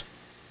services.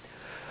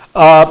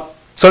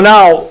 So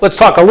now let's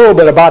talk a little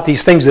bit about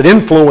these things that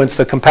influence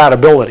the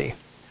compatibility.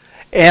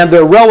 And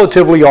they're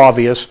relatively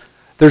obvious.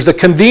 There's the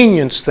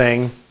convenience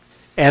thing,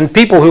 and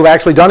people who've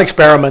actually done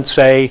experiments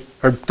say,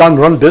 or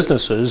run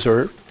businesses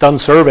or done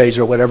surveys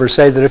or whatever,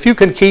 say that if you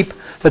can keep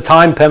the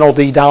time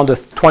penalty down to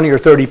 20 or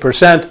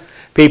 30%,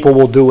 people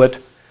will do it.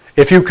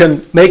 If you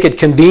can make it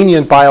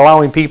convenient by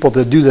allowing people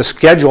to do the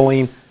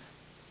scheduling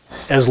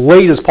as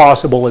late as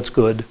possible, it's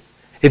good.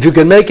 If you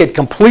can make it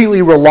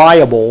completely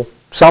reliable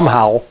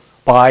somehow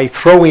by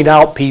throwing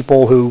out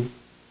people who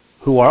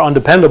are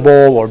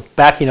undependable or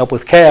backing up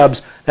with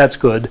cabs, that's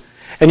good.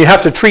 And you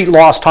have to treat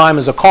lost time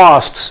as a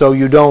cost so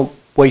you don't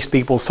waste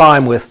people's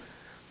time with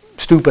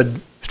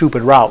stupid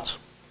routes.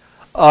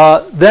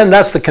 Then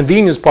that's the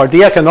convenience part.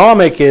 The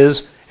economic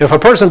is, if a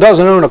person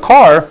doesn't own a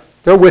car,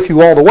 they're with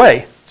you all the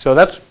way. So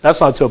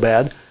that's not so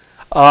bad.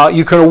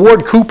 You can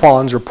award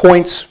coupons or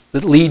points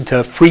that lead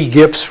to free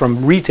gifts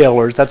from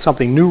retailers. That's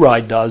something New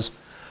Ride does.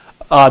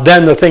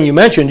 Then the thing you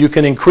mentioned, you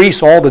can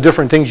increase all the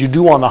different things you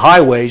do on the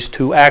highways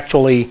to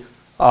actually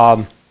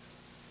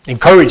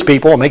encourage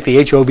people and make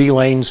the HOV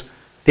lanes.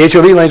 The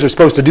HOV lanes are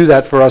supposed to do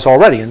that for us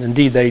already, and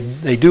indeed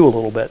they do a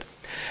little bit.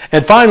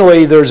 And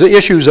finally, there's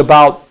issues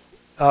about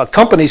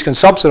companies can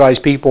subsidize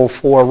people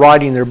for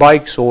riding their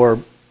bikes or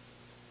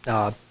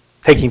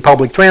taking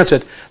public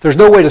transit. There's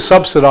no way to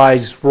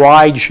subsidize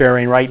ride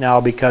sharing right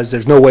now because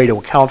there's no way to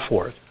account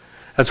for it.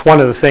 That's one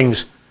of the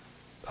things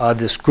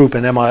this group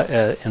in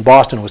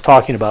Boston was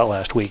talking about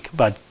last week,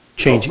 about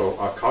changing.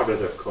 Also,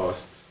 cognitive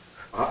costs.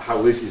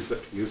 How easy is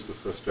it to use the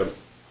system?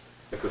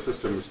 If the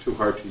system is too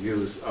hard to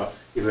use,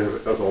 even if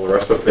it does all the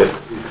rest of these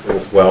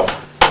things well,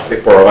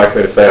 people are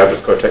likely to say, I'm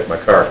just going to take my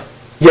car.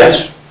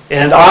 Yes,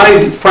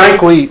 and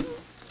frankly,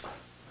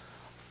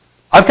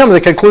 I've come to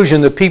the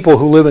conclusion that people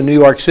who live in New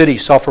York City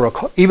suffer,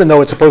 even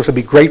though it's supposed to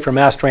be great for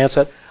mass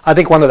transit. I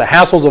think one of the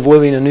hassles of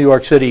living in New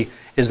York City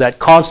is that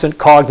constant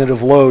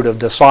cognitive load of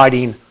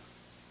deciding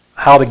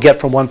how to get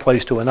from one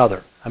place to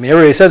another. I mean,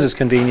 everybody says it's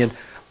convenient,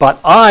 but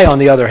I, on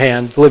the other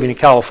hand, living in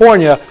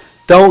California,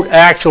 don't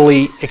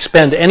actually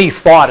expend any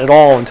thought at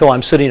all until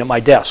I'm sitting at my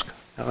desk.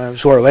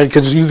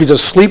 Because you can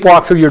just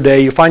sleepwalk through your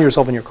day, you find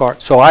yourself in your car.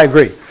 So I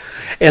agree.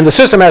 And the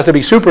system has to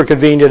be super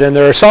convenient, and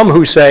there are some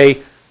who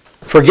say,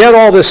 forget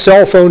all this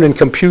cell phone and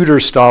computer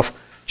stuff,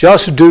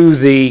 just do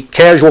the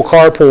casual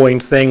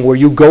carpooling thing where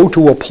you go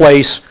to a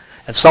place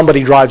and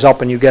somebody drives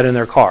up and you get in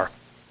their car.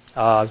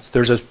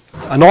 There's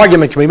an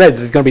argument can be made that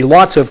there's going to be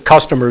lots of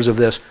customers of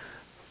this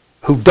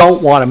who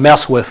don't want to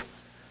mess with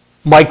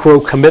micro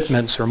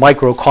commitments or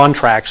micro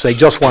contracts. They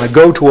just want to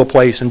go to a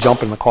place and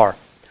jump in the car.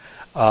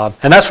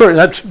 And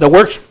that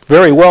works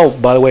very well,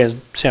 by the way,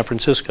 in San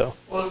Francisco.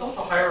 Well, there's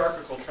also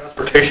hierarchical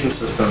transportation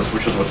systems,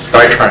 which is what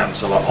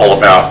SkyTram's all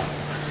about.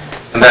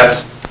 And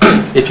that's,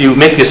 if you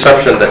make the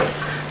assumption that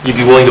you'd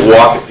be willing to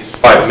walk at least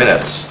 5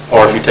 minutes,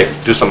 or if you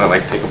do something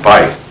like take a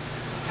bike.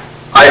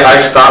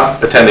 I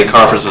stopped attending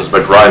conferences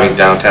by driving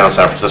downtown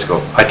San Francisco.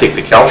 I take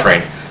the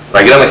Caltrain,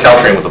 but I get on the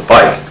Caltrain with a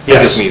bike.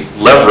 It gives me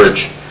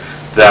leverage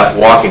that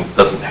walking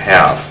doesn't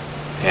have.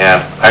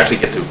 And I actually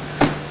get to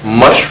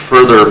much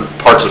further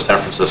parts of San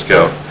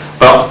Francisco.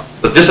 Well,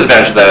 the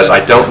disadvantage of that is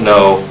I don't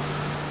know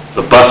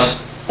the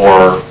bus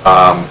or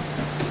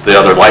the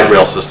other light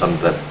rail system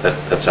that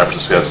San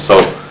Francisco has. So,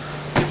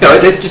 you know,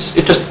 it just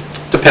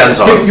depends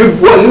on.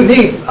 Well, you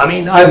need. I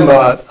mean,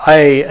 I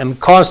am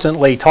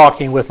constantly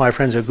talking with my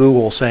friends at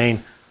Google,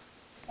 saying,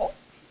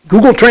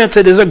 Google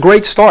Transit is a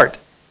great start,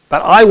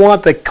 but I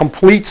want the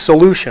complete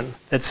solution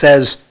that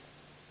says,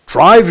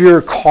 drive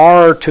your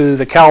car to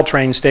the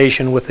Caltrain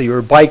station with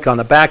your bike on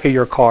the back of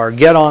your car.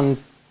 Get on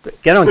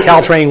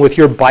Caltrain with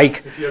your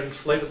bike. If you have an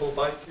inflatable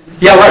bike.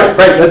 Yeah, right,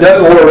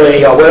 or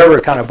a whatever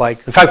kind of bike.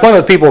 In fact, one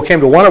of the people who came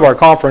to one of our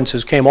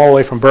conferences came all the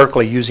way from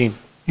Berkeley using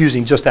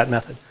just that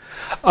method.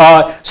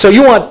 So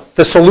you want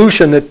the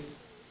solution that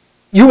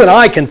you and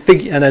I can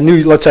figure,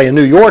 and let's say a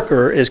New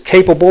Yorker is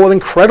capable of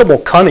incredible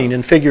cunning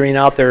in figuring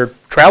out their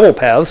travel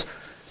paths.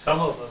 Some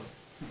of them.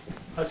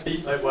 I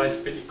beat my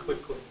wife pretty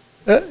quickly.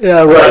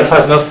 Yeah, right. That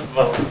has nothing.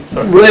 Well,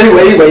 sorry. Well,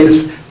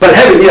 anyways, but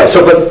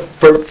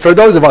for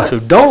those of us who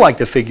don't like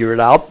to figure it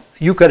out,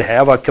 you could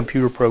have a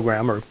computer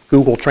program or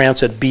Google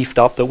Transit beefed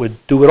up that would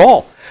do it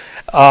all,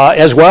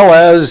 as well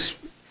as,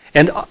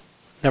 and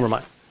never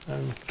mind,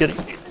 I'm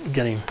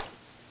getting.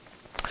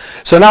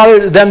 So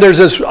now then there's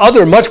this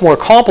other much more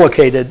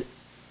complicated,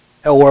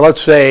 or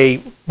let's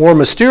say more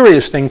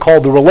mysterious thing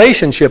called the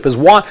relationship is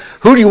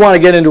who do you want to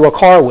get into a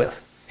car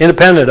with,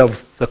 independent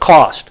of the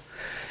cost.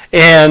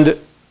 And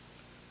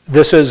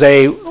this is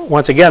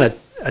once again,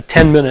 a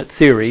 10-minute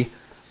theory.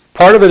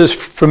 Part of it is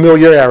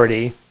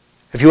familiarity.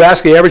 If you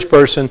ask the average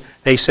person,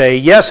 they say,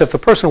 yes, if the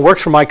person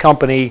works for my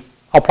company,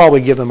 I'll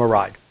probably give them a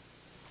ride.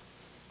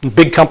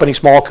 Big company,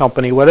 small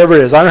company, whatever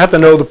it is. I don't have to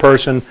know the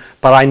person,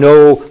 but I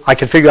know I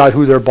can figure out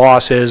who their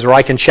boss is, or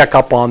I can check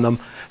up on them.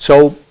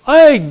 So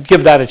I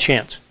give that a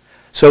chance.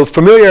 So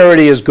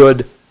familiarity is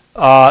good.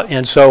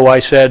 And so I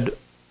said,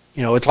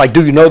 you know, it's like,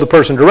 do you know the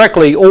person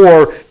directly,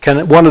 or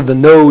can one of the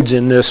nodes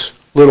in this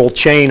little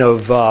chain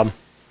of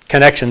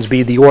connections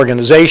be the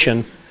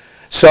organization?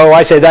 So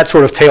I say that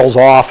sort of tails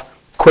off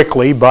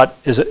quickly, but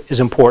is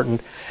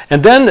important.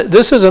 And then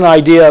this is an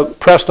idea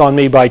pressed on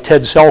me by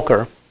Ted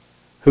Selker,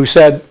 who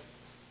said,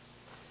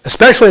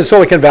 especially in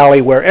Silicon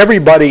Valley, where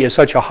everybody is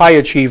such a high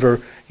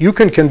achiever, you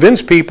can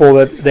convince people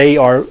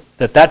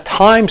that that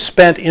time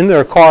spent in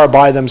their car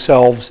by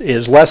themselves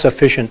is less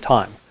efficient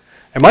time.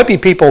 There might be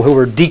people who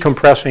are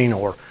decompressing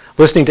or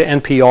listening to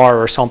NPR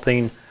or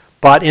something,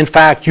 but in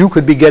fact, you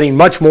could be getting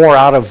much more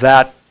out of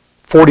that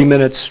 40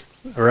 minutes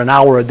or an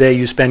hour a day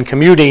you spend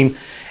commuting,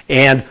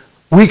 and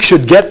we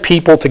should get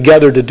people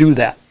together to do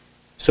that.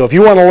 So if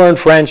you want to learn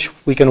French,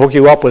 we can hook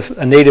you up with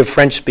a native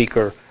French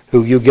speaker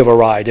who you give a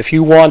ride. If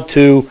you want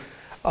to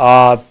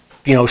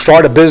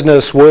start a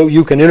business, well,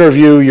 you can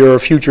interview your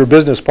future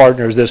business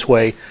partners this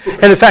way.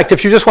 And in fact,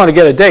 if you just want to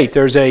get a date,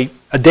 there's a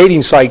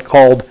dating site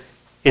called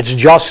It's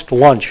Just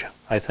Lunch,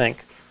 I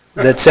think,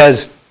 that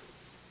says,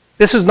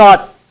 this is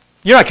not,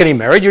 you're not getting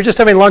married, you're just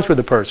having lunch with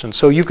the person.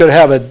 So you could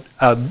have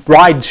a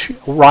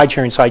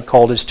ride-sharing site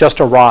called It's Just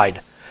a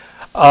Ride.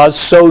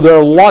 So there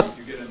are lots.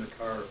 You get in the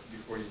car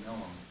before you know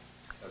them,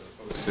 as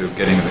opposed to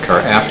getting in the car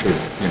after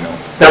you know.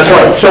 That's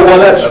right. So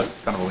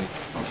That's kind of a leap.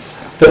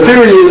 the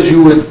theory is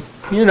you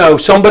would,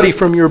 somebody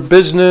from your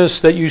business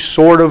that you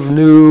sort of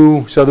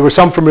knew, so there was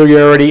some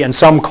familiarity and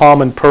some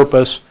common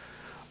purpose,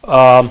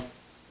 and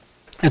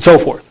so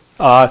forth.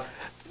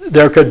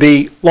 There could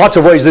be lots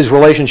of ways these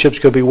relationships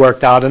could be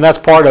worked out, and that's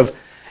part of,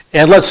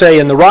 and let's say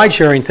in the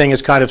ride-sharing thing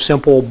it's kind of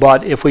simple,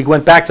 but if we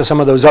went back to some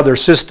of those other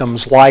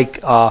systems like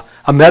a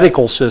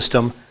medical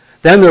system,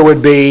 then there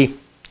would be,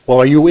 well,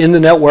 are you in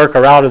the network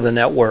or out of the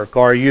network?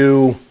 Are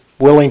you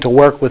willing to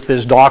work with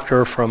this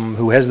doctor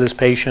who has this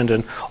patient,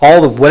 and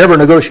all the whatever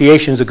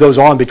negotiations that goes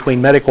on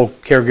between medical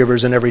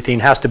caregivers and everything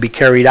has to be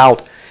carried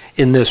out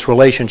in this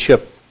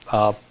relationship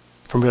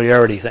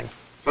familiarity thing.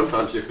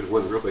 Sometimes you could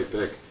win really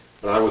big.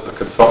 When I was a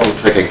consultant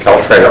taking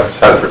Caltrain up in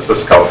San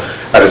Francisco,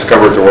 I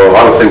discovered there were a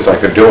lot of things I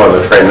could do on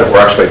the train that were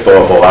actually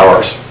billable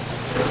hours.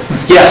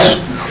 Yes.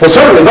 Well,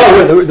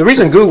 certainly, the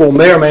reason Google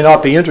may or may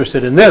not be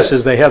interested in this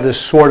is they have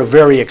this sort of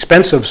very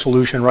expensive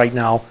solution right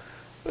now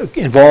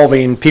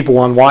involving people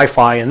on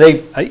Wi-Fi, and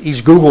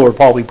each Googler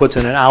probably puts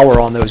in an hour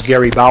on those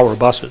Gary Bauer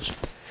buses.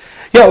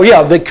 Yeah,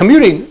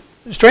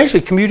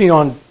 strangely, commuting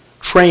on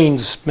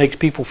trains makes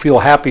people feel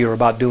happier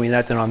about doing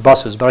that than on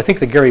buses, but I think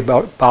the Gary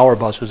Bauer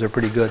buses are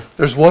pretty good.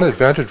 There's one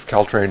advantage of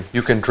Caltrain.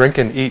 You can drink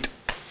and eat.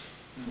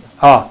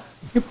 You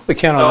probably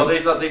can't No,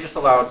 on they just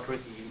allow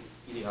drinking,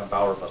 eating on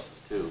Bauer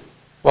buses too.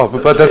 Well,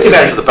 but The that's...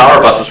 advantage of the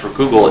Bauer buses for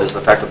Google is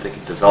the fact that they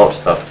can develop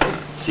stuff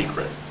in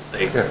secret.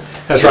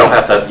 That's you don't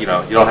right. have to, you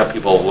don't have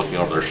people looking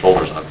over their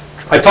shoulders on.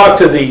 I talked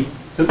to the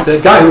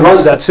guy who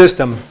runs that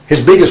system. His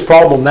biggest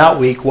problem that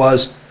week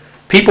was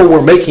people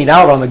were making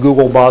out on the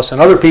Google bus, and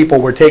other people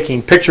were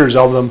taking pictures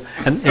of them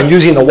and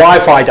using the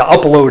Wi-Fi to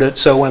upload it,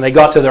 so when they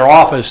got to their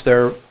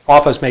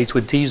office mates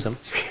would tease them.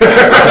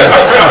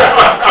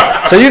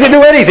 So you can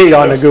do anything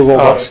on the Google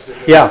bus.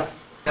 Yeah.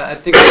 I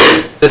think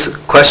this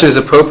question is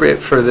appropriate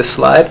for this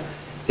slide.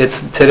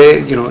 It's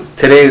today's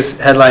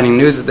headlining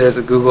news that there's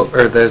a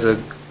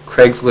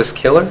Craigslist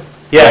killer.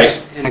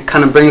 Yes. And it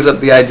kind of brings up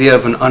the idea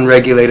of an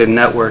unregulated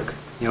network.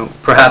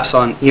 Perhaps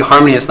on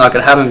eHarmony it's not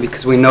going to happen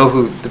because we know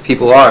who the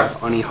people are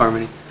on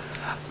eHarmony.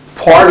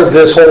 Part of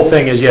this whole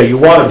thing is, you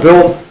want to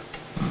build,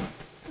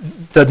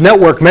 the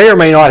network may or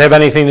may not have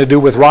anything to do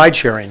with ride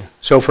sharing.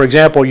 So for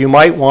example, you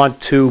might want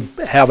to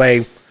have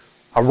a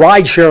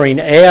ride sharing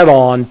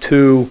add-on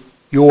to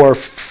your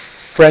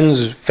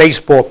friends'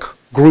 Facebook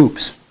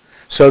groups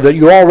so that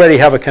you already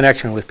have a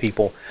connection with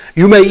people.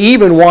 You may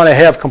even want to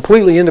have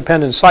completely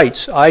independent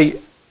sites.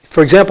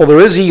 For example, there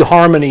is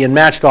eHarmony and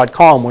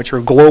Match.com, which are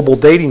global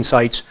dating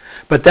sites,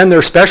 but then there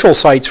are special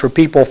sites for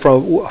people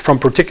from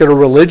particular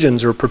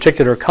religions or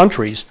particular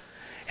countries.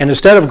 And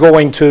instead of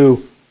going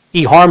to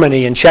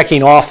eHarmony and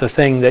checking off the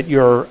thing that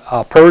you're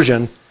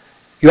Persian,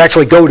 you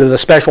actually go to the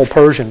special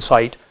Persian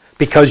site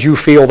because you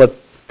feel that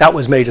that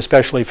was made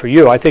especially for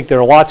you. I think there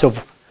are lots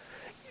of,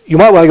 you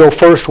might want to go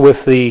first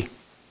with the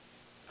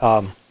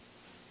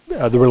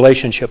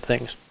relationship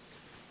things.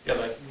 Yeah,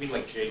 you mean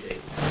like J-date.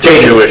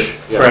 Jewish.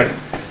 Yeah. Right.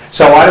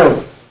 So I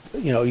don't,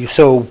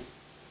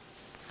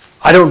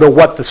 I don't know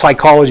what the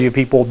psychology of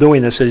people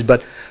doing this is,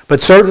 but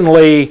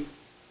certainly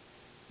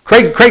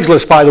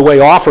Craigslist, by the way,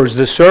 offers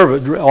this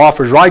service,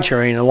 offers ride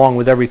sharing along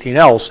with everything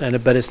else,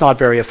 but it's not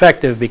very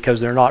effective because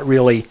they're not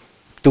really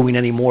doing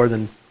any more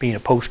than being a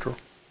poster.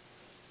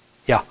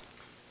 Yeah.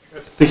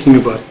 Thinking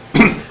about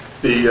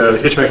the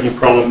hitchhiking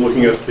problem,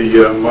 looking at the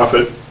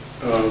Moffett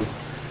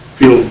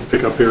field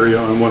pickup area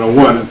on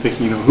 101 and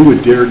thinking, who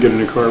would dare get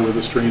in a car with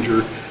a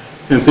stranger?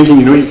 And thinking,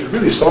 you could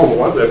really solve a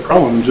lot of that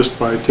problem just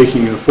by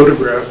taking a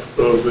photograph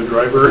of the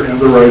driver and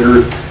the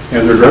rider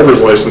and their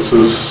driver's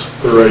licenses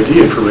or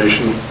ID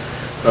information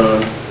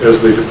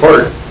as they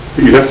depart.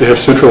 But you'd have to have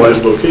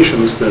centralized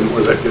locations then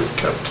where that gets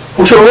kept.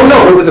 Oh, sure. Well,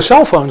 no, but with the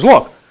cell phones,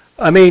 look.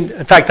 I mean,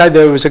 in fact,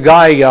 there was a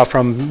guy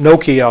from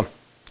Nokia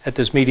at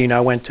this meeting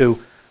I went to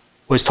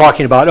was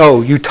talking about,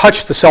 you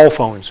touch the cell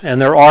phones and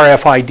their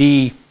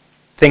RFID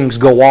things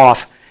go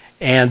off,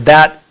 and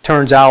that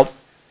turns out,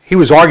 he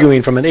was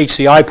arguing from an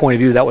HCI point of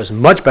view that was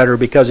much better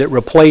because it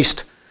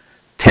replaced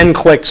 10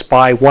 clicks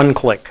by 1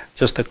 click,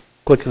 just a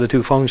click of the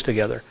two phones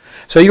together.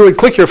 So you would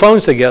click your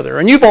phones together,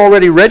 and you've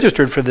already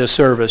registered for this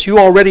service. You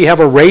already have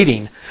a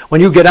rating.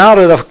 When you get out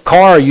of the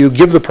car, you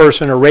give the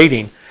person a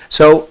rating.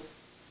 So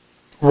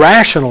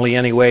rationally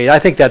anyway, I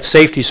think that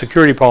safety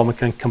security problem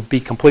can be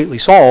completely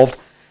solved.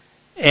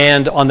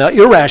 And on the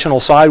irrational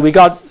side, we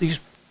got these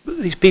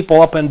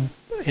people up in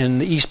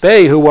the East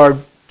Bay who are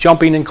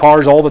jumping in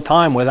cars all the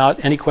time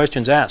without any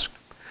questions asked.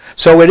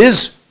 So it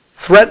is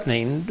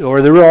threatening,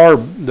 or there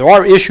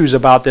are issues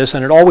about this,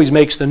 and it always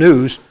makes the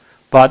news.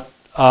 But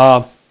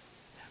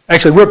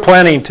actually, we're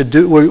planning to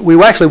do.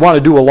 We actually want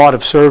to do a lot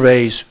of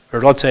surveys,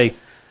 or let's say,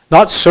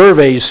 not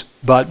surveys,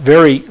 but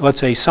let's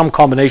say, some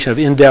combination of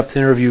in-depth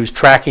interviews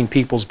tracking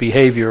people's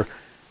behavior,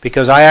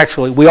 because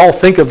we all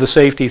think of the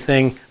safety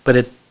thing,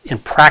 but in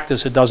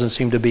practice, it doesn't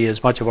seem to be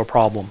as much of a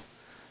problem.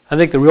 I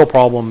think the real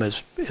problem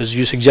is, as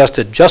you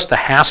suggested, just the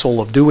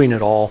hassle of doing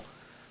it all.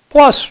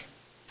 Plus,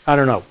 I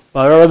don't know,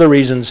 there are other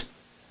reasons.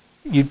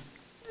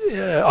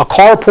 A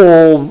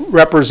carpool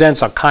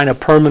represents a kind of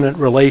permanent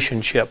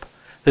relationship.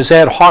 This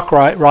ad hoc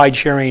ride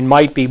sharing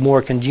might be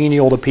more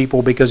congenial to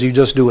people because you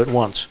just do it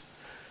once.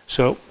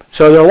 So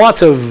there are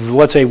lots of,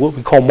 let's say, what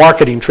we call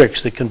marketing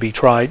tricks that can be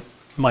tried,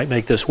 might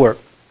make this work.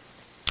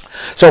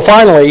 So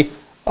finally,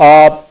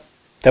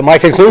 my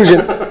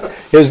conclusion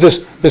is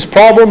this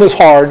problem is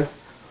hard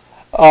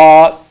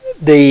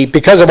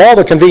because of all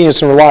the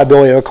convenience and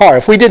reliability of a car.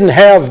 If we didn't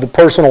have the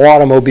personal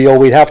automobile,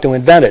 we'd have to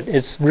invent it.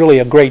 It's really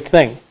a great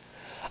thing.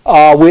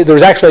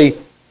 There's actually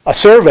a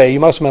survey, you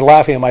must have been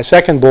laughing at my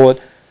second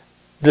bullet.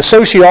 The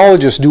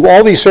sociologists do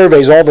all these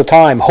surveys all the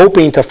time,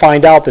 hoping to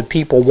find out that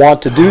people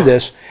want to do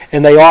this,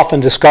 and they often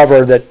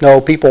discover that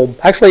no, people,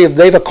 actually, if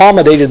they've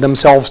accommodated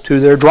themselves to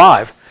their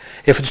drive.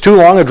 If it's too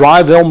long a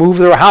drive, they'll move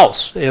their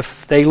house.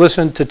 If they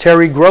listen to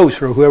Terry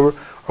Gross or whoever,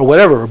 or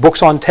whatever, or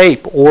books on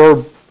tape,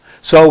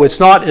 so it's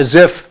not as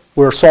if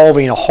we're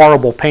solving a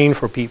horrible pain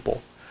for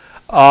people.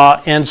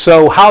 And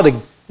so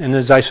and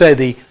as I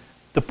say,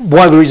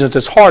 one of the reasons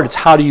it's hard is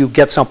how do you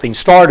get something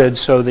started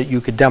so that you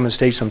could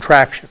demonstrate some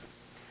traction.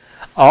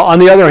 On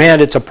the other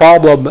hand, it's a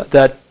problem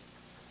that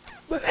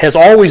has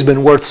always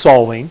been worth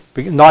solving,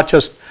 not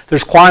just,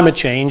 there's climate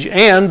change,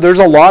 and there's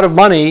a lot of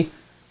money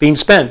being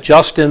spent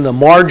just in the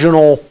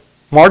marginal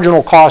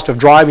cost of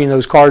driving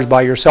those cars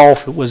by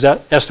yourself. It was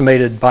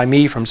estimated by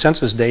me from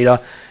census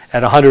data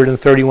at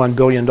 $131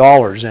 billion,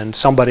 and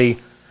somebody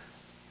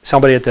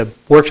at the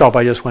workshop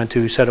I just went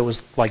to said it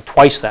was like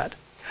twice that.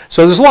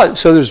 So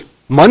there's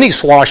money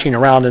sloshing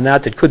around in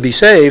that could be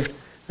saved.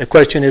 The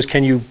question is,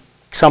 can you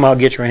somehow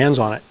get your hands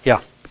on it?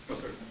 Yeah.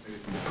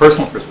 From a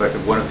personal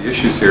perspective, one of the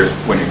issues here,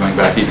 when you're going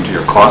back even to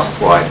your cost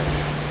slide,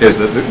 is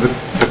that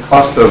the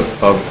cost of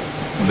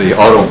the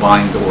auto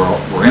bind that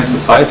we're in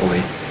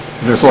societally,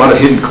 there's a lot of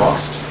hidden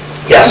cost.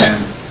 Yes.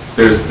 And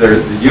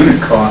the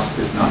unit cost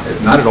is not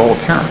at all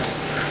apparent.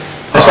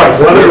 That's right.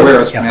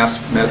 Whereas mass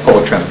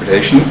public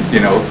transportation,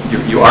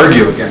 you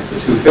argue against the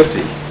 250,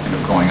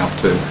 going up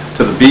to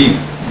the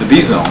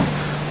B zone,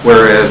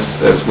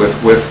 whereas as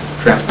with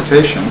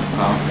transportation.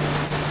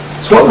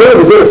 So one of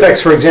the good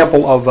effects, for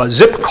example, of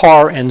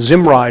Zipcar and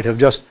Zimride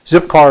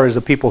Zipcar is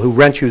the people who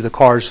rent you the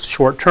cars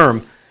short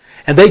term,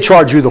 and they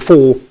charge you the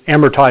full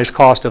amortized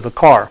cost of the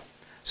car.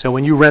 So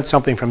when you rent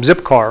something from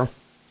Zipcar,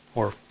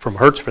 or from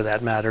Hertz for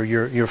that matter,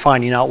 you're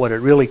finding out what it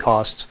really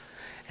costs.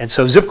 And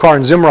so Zipcar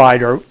and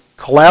Zimride are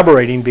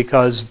collaborating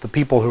because the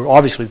people who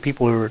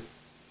are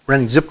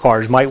renting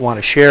Zipcars might want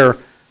to share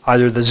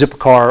either the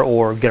Zipcar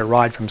or get a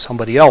ride from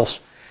somebody else.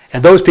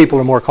 And those people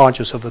are more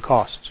conscious of the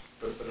costs.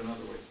 But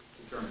another way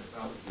to turn it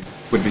about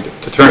would be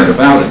to turn it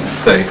about and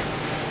say,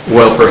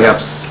 well,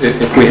 perhaps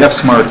if we have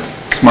smart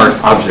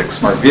objects,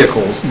 smart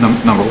vehicles,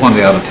 number one,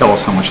 they ought to tell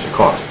us how much they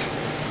cost.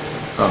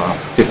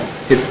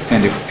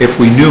 If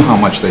we knew how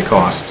much they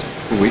cost,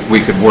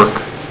 we could work.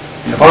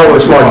 If I were a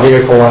smart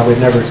vehicle, I would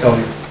never tell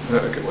you.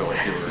 Okay, well,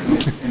 if you were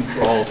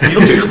enthralled to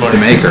the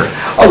maker.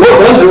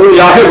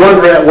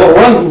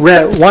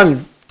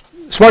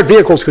 Smart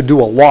vehicles could do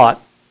a lot.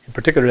 In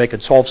particular, they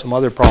could solve some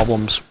other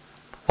problems.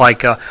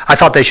 Like, I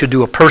thought they should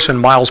do a person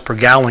miles per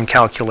gallon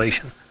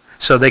calculation.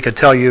 So they could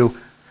tell you,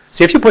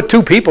 see, if you put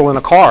two people in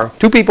a car,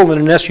 two people in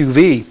an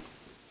SUV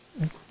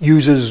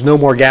uses no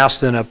more gas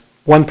than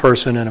one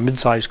person in a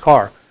mid-sized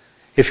car.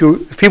 If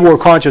people were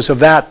conscious of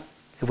that,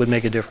 it would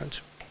make a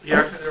difference.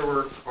 Yeah, actually, there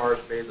were cars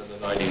made in the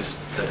 90s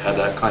that had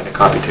that kind of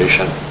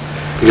computation,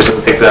 because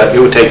it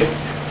would take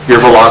your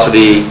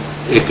velocity.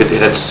 It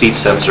had seat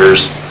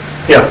sensors.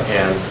 Yeah.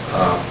 And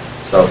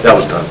so that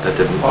was done. That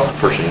didn't,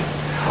 unfortunately.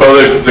 Well,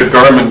 the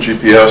Garmin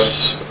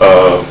GPS,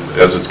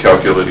 as it's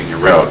calculating your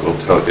route, will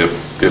tell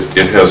if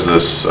it has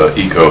this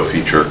eco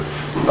feature.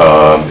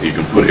 You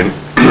can put in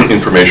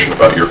information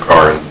about your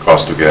car and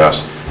cost of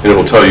gas, and it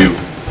will tell you,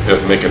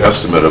 make an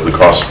estimate of the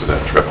cost for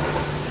that trip.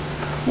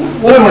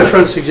 One of my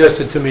friends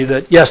suggested to me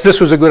that, yes,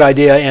 this was a good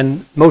idea,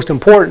 and most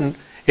important,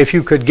 if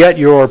you could get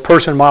your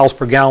person miles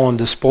per gallon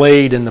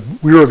displayed in the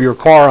rear of your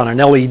car on an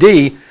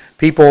LED,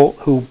 people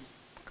who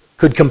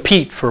could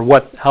compete for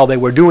how they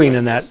were doing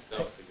in that.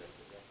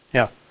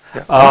 Yeah.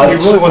 You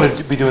really want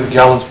to be doing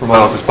gallons per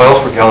mile, because miles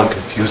per gallon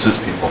confuses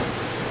people.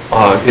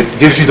 It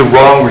gives you the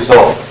wrong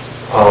result.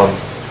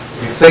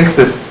 You think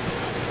that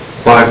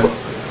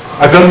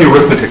I've done the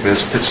arithmetic, and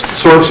it's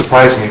sort of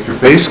surprising. If your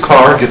base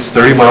car gets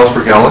 30 miles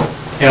per gallon,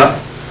 Yeah.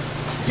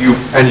 you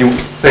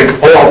think,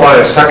 oh, I'll buy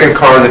a second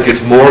car that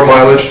gets more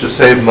mileage to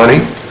save money,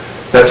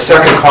 that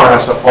second car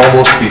has to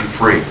almost be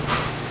free,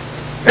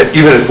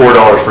 even at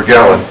 $4 per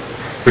gallon,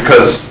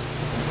 because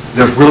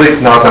there's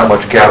really not that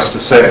much gas to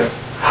save.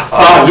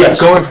 Yes.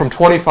 Going from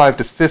 25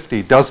 to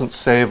 50 doesn't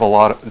save a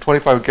lot,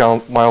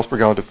 25 miles per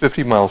gallon to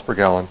 50 miles per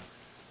gallon.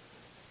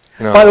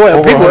 You know, By the way,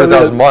 over people-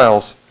 100,000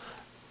 miles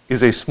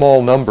is a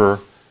small number,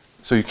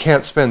 so you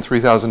can't spend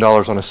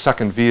 $3,000 on a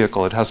second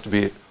vehicle. It has to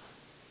be,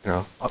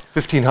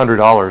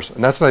 $1,500,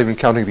 and that's not even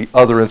counting the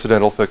other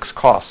incidental fixed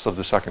costs of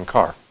the second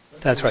car.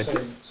 That's right.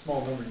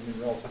 Small number, you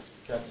mean relative to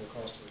the capital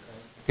cost of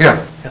the car?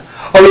 Yeah.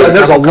 Oh, yeah, and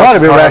there's a lot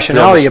of Capital cost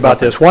irrationality beyond about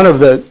this. One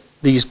of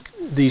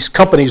these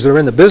companies that are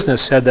in the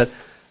business said that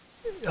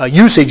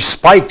usage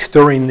spiked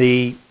during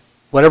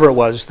whatever it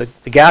was, the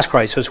gas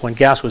crisis, when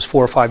gas was $4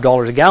 or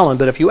 $5 a gallon.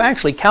 But if you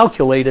actually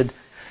calculated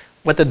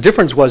what the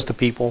difference was to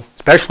people,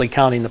 especially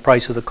counting the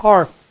price of the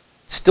car,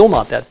 it's still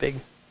not that big.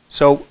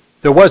 So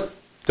there was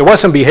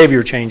some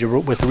behavior change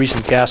with the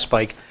recent gas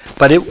spike,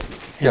 but in many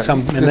ways It's why you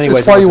it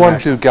wasn't want to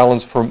rational. do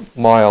gallons per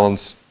mile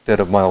instead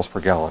of miles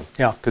per gallon.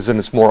 Yeah. Because then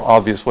it's more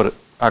obvious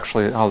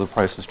how the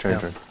price is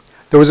changing.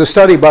 There was a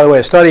study, by the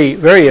way,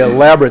 very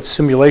elaborate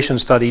simulation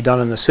study done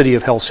in the city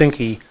of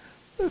Helsinki,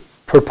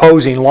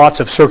 proposing lots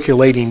of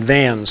circulating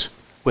vans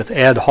with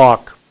ad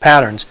hoc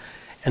patterns.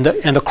 And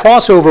the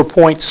crossover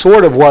point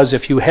sort of was,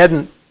 if you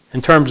hadn't,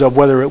 in terms of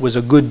whether it was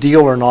a good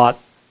deal or not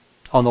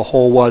on the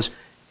whole, was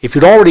if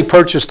you'd already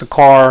purchased a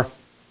car,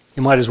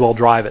 you might as well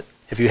drive it.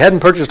 If you hadn't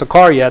purchased a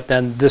car yet,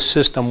 then this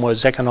system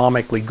was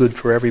economically good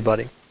for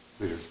everybody.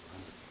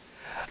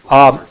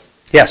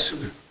 Yes?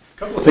 A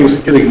couple of things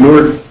that get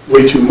ignored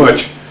way too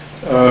much.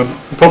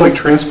 Public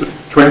transit,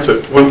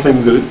 one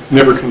thing that it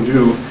never can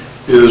do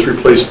is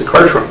replace the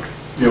car trunk.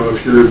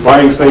 If you're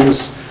buying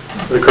things,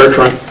 the car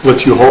trunk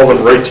lets you haul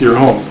them right to your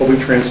home. Public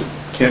transit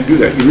can't do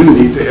that. You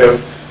really need to have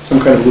some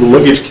kind of little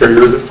luggage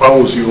carrier that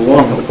follows you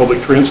along on the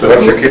public transit.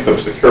 That's to keep them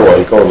secure while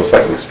you go to the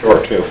second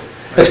store, too.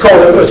 It's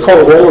called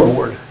a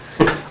rollerboard.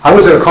 I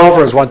was at a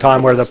conference one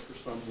time where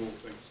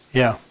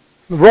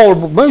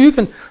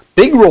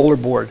big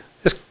rollerboard.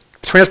 This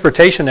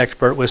transportation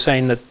expert was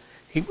saying that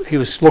he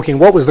was looking,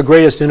 what was the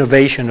greatest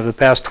innovation of the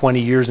past 20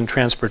 years in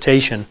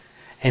transportation?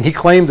 And he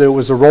claimed that it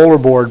was a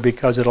rollerboard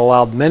because it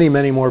allowed many,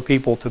 many more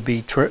people to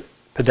be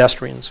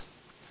pedestrians.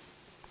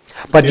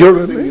 But the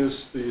other thing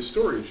is the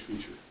storage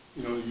feature.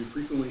 You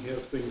frequently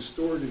have things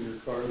stored in your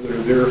car that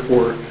are there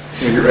for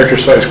your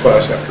exercise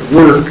class after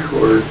work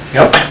or...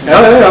 Yep.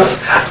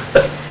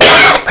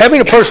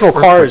 Having a personal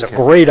car is a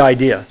great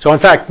idea. So in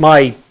fact,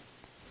 my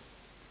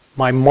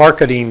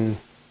marketing,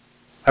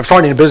 I'm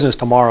starting a business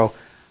tomorrow.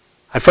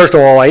 First of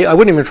all, I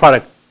wouldn't even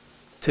try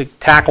to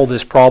tackle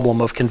this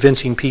problem of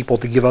convincing people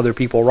to give other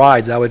people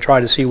rides. I would try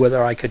to see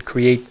whether I could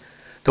create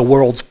the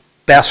world's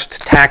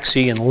best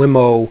taxi and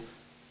limo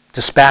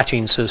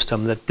dispatching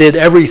system that did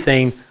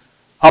everything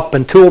up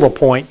until the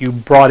point you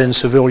brought in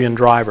civilian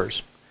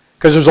drivers.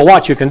 Because there's a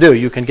lot you can do.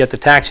 You can get the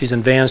taxis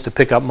and vans to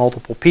pick up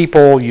multiple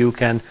people. You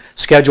can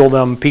schedule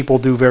them. People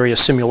do various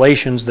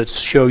simulations that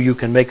show you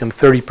can make them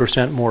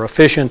 30% more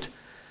efficient.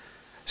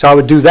 So I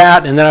would do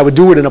that, and then I would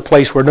do it in a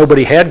place where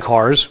nobody had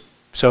cars,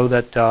 so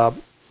that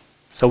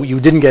so you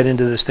didn't get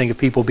into this thing of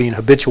people being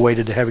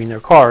habituated to having their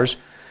cars.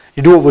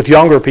 You do it with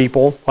younger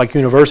people, like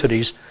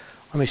universities.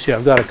 Let me see,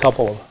 I've got a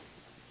couple of...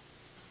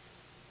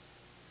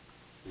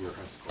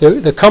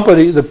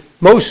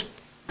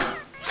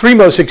 Three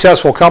most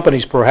successful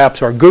companies,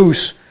 perhaps, are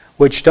Goose,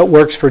 which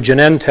works for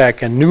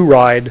Genentech, and New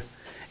Ride,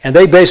 and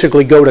they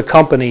basically go to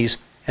companies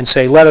and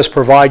say, let us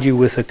provide you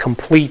with a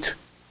complete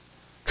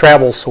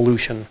travel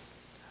solution,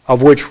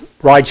 of which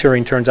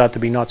ride-sharing turns out to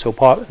be not so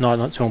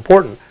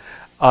important.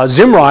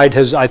 Zimride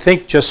has, I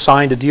think, just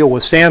signed a deal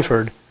with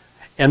Stanford,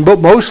 but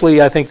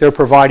mostly I think they're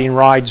providing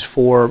rides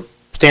for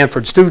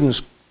Stanford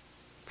students.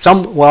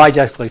 I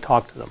actually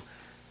talked to them.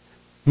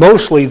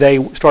 Mostly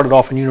they started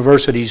off in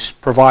universities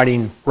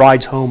providing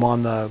rides home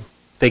on the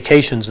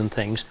vacations and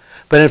things.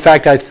 But in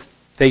fact,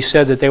 they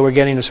said that they were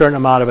getting a certain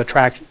amount of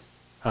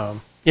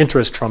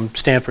interest from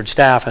Stanford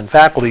staff and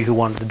faculty who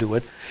wanted to do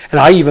it. And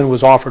I even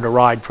was offered a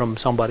ride from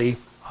somebody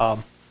who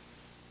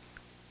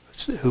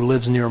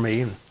lives near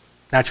me. And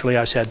naturally,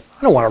 I said,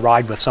 I don't want to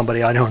ride with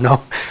somebody I don't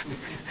know.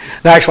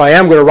 And actually, I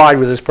am going to ride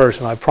with this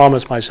person. I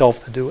promised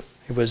myself to do it.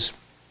 It was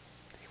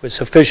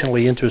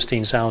sufficiently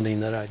interesting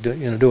sounding that I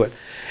do it.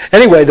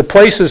 Anyway, the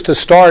places to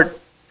start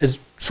is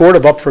sort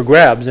of up for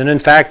grabs. And in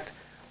fact,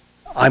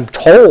 I'm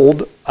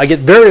told, I get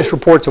various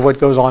reports of what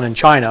goes on in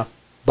China,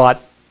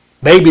 but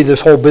maybe this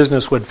whole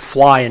business would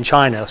fly in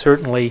China.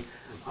 Certainly,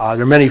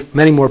 there are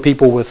many more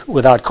people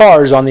without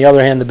cars. On the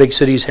other hand, the big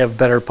cities have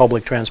better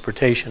public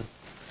transportation.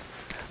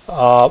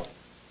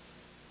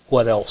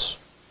 What else?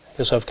 I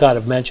guess I've kind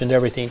of mentioned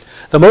everything.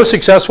 The most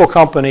successful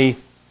company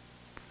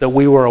that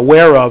we were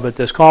aware of at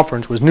this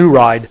conference was New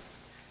Ride.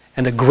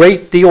 And the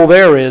great deal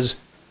there is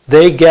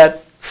they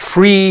get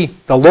free,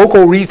 the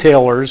local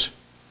retailers,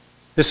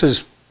 this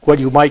is what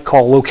you might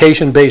call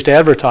location-based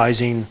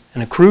advertising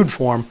in a crude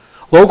form,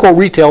 local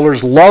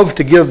retailers love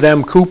to give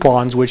them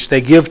coupons, which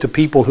they give to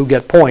people who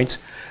get points.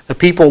 The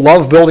people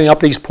love building up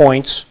these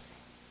points.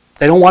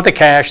 They don't want the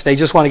cash, they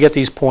just want to get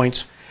these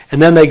points.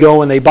 And then they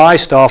go and they buy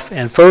stuff,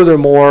 and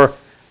furthermore,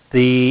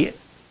 the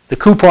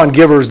coupon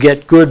givers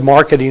get good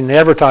marketing and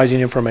advertising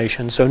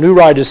information. So New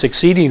Ride is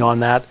succeeding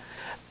on that.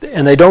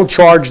 And they don't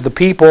charge the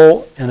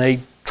people, and they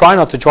try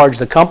not to charge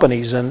the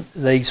companies, and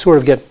they sort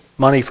of get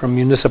money from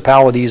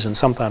municipalities and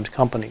sometimes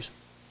companies.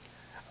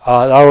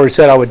 I already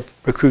said I would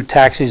recruit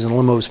taxis and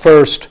limos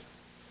first.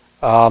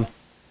 There are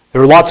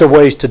lots of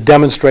ways to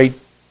demonstrate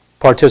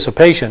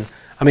participation.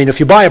 I mean, if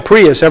you buy a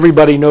Prius,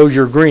 everybody knows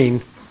you're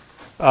green.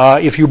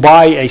 If you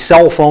buy a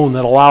cell phone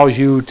that allows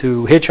you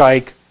to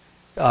hitchhike,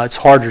 it's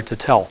harder to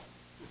tell.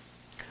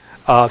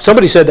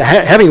 Somebody said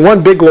that having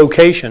one big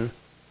location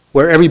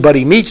where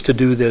everybody meets to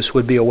do this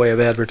would be a way of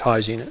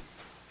advertising it.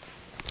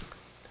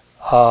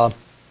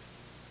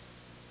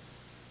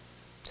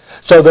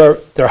 So there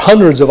are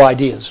hundreds of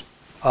ideas.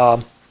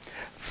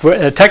 For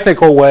a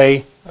technical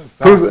way,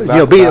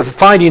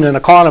 finding an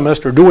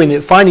economist or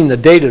finding the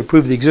data to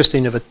prove the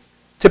existing of a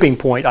tipping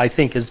point, I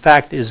think, in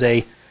fact, is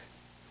a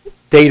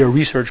data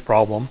research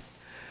problem.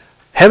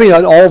 Having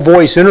an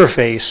all-voice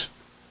interface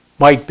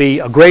might be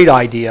a great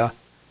idea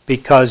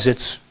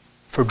because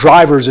for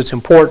drivers it's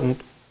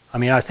important. I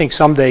mean, I think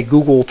someday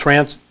Google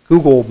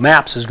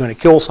Maps is going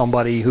to kill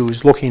somebody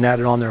who's looking at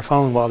it on their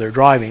phone while they're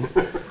driving.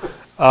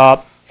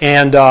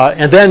 And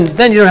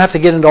then you don't have to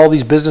get into all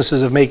these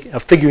businesses of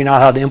figuring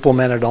out how to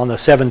implement it on the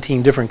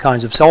 17 different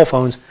kinds of cell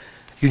phones.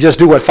 You just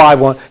do what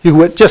you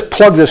would just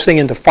plug this thing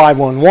into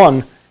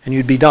 511 and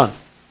you'd be done.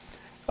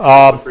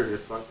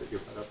 Previous slide that you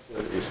had up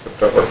there that you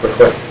skipped over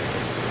quickly.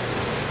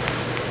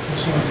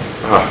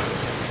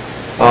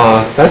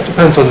 That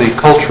depends on the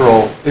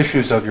cultural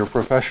issues of your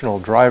professional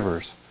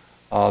drivers.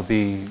 I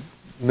believe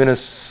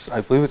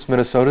it's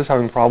Minnesota's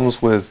having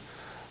problems with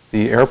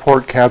the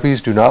airport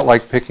cabbies do not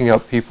like picking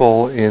up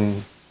people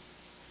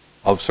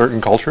of certain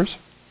cultures.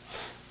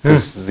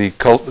 Because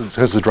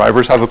the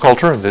drivers have a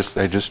culture and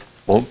they just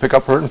won't pick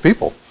up certain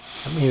people.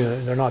 I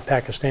mean, they're not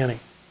Pakistani.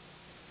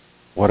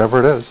 Whatever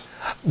it is.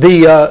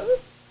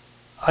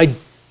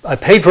 I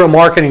paid for a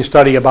marketing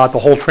study about the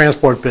whole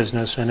transport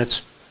business, and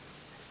it's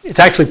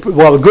actually,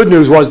 well, the good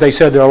news was they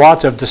said there are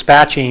lots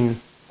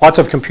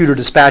of computer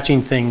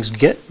dispatching things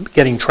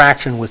getting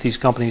traction with these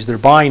companies. They're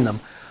buying them,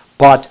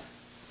 but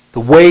the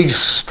wage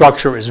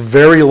structure is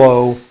very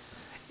low,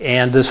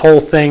 and this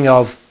whole thing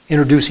of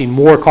introducing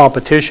more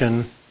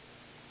competition,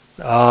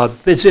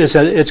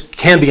 it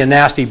can be a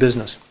nasty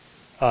business,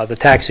 the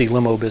taxi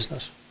limo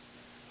business.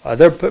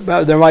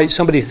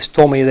 Somebody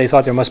told me they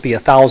thought there must be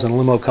 1,000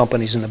 limo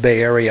companies in the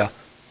Bay Area,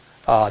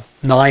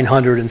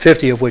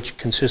 950 of which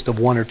consist of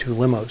one or two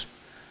limos.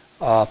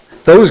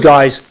 Those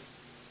guys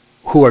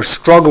who are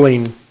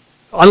struggling,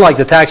 unlike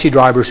the taxi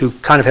drivers who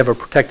kind of have a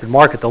protected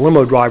market, the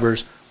limo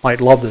drivers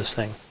might love this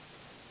thing.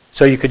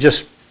 So you could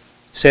just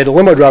say to the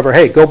limo driver,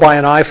 hey, go buy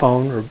an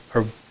iPhone,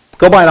 or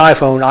go buy an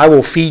iPhone, I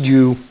will feed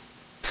you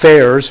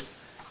fares,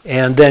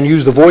 and then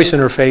use the voice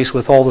interface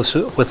with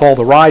all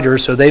the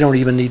riders so they don't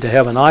even need to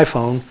have an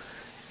iPhone.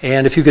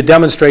 And if you could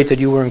demonstrate that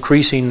you were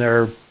increasing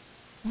their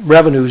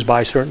revenues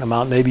by a certain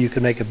amount, maybe you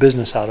could make a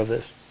business out of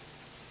this.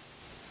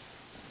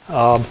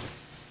 I'll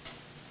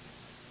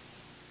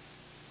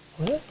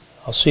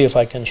see if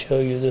I can show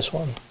you this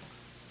one.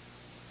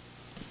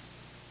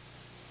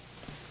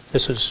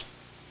 This is...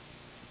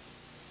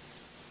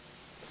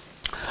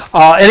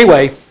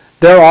 anyway,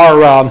 there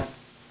are...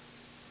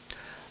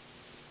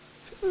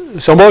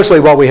 so mostly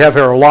what we have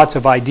here are lots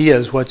of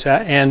ideas,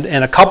 and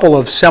a couple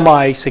of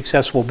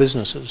semi-successful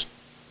businesses,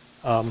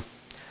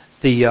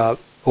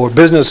 or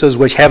businesses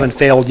which haven't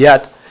failed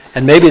yet,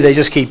 and maybe they'll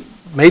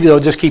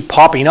just keep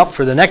popping up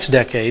for the next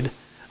decade.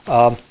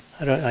 I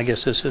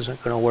guess this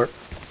isn't going to work.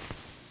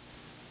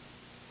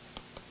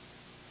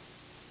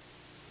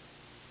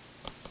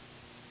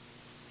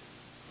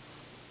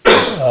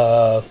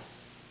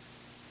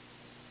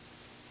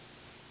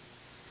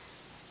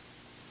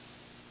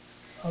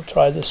 I'll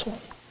try this one.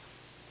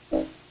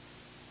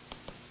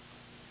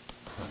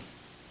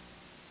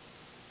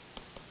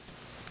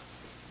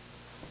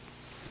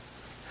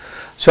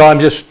 So I'm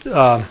just,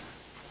 no,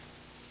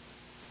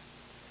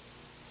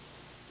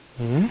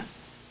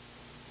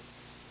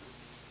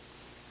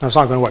 it's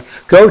not going to work.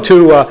 Go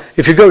to,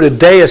 if you go to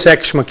Deus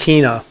Ex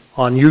Machina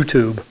on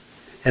YouTube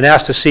and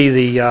ask to see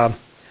the,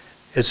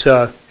 it's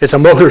a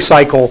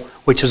motorcycle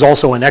which is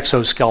also an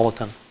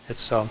exoskeleton.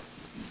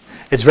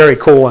 It's very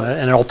cool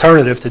and an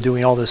alternative to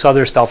doing all this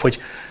other stuff, which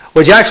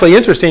actually,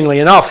 interestingly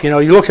enough,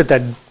 you look at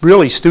that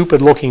really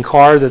stupid looking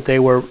car that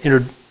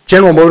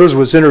General Motors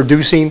was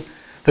introducing,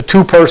 the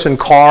two-person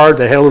car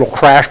that had a little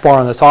crash bar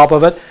on the top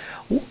of it.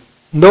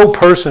 No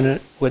person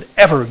would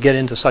ever get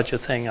into such a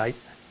thing.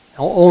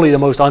 Only the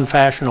most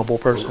unfashionable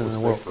person in the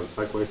world.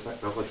 Segway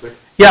technology?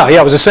 Yeah,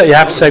 it was you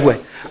have to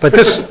segue.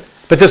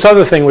 But this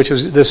other thing, which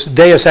is this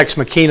Deus Ex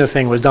Machina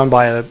thing, was done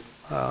by a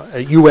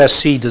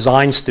USC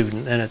design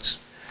student, and it's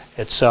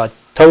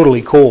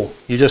totally cool.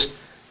 You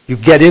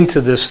get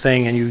into this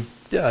thing and you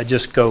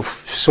just go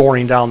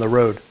soaring down the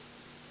road.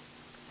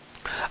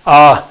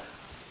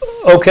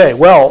 Okay,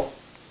 well,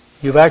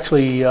 you've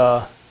actually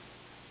yeah.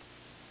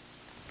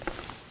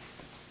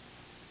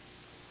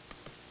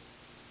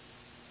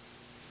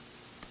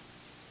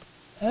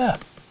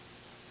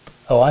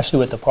 Oh, I see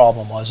what the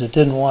problem was. It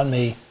didn't want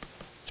me.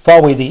 It's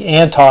probably the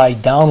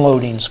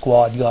anti-downloading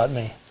squad got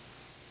me.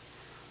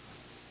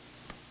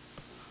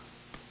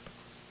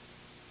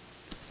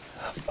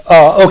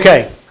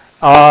 Okay,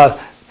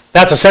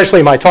 that's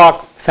essentially my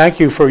talk. Thank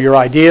you for your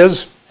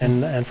ideas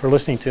and for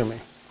listening to me.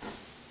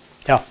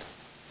 Yeah.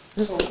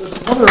 There's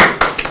another,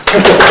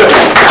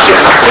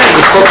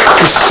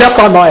 You stepped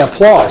on my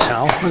applause,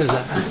 Hal. What is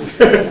that?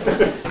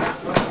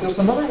 there's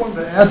another one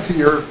to add to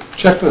your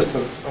checklist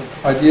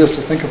of ideas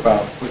to think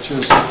about, which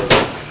is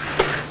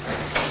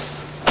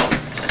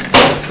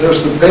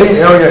there's the Bay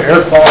Area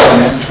Air Quality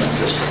Management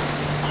District.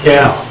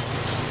 Yeah.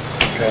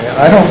 Okay, and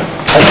I don't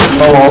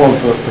know all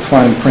of the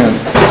fine print,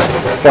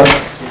 but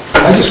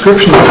my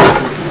description of it,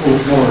 for people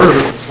who've never heard of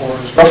it before,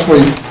 is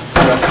roughly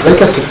they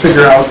get to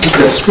figure out who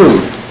gets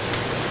screwed.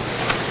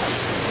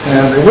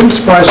 And it wouldn't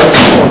surprise me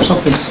if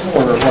something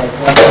similar like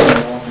that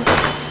happened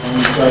when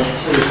we start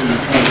seriously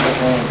trying to get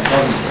on the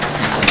government.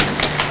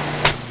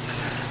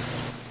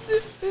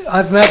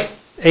 I've met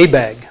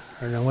ABAG,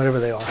 or whatever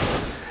they are.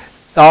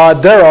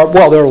 There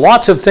are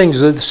lots of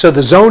things. So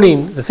the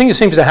zoning, the thing that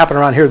seems to happen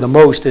around here the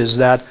most is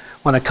that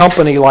when a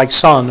company like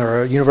Sun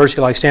or a university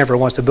like Stanford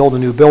wants to build a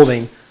new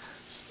building,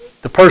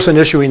 the person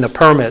issuing the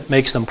permit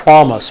makes them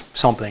promise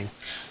something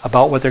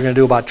about what they're going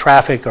to do about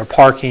traffic or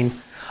parking.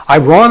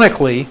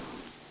 Ironically,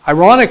 what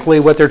in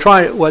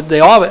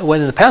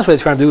the past what they're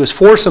trying to do is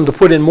force them to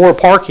put in more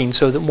parking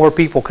so that more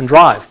people can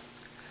drive.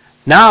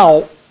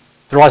 Now,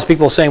 there are lots of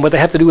people saying what they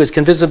have to do is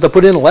convince them to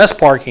put in less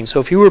parking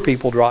so fewer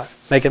people drive,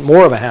 make it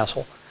more of a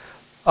hassle.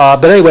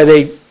 But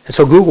anyway, and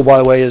so Google, by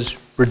the way, is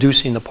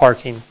reducing the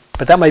parking.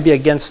 But that might be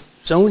against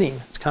zoning.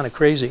 It's kind of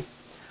crazy.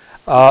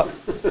 There are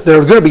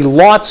going to be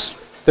lots,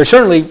 there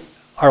certainly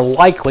are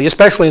likely,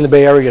 especially in the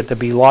Bay Area, to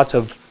be lots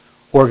of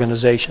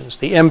organizations.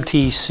 The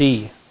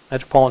MTC,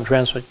 Metropolitan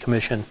Transit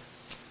Commission,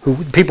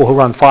 people who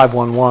run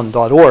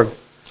 511.org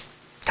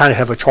kind of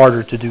have a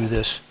charter to do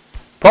this.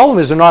 Problem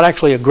is they're not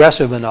actually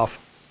aggressive enough.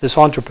 This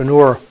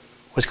entrepreneur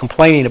was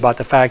complaining about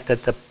the fact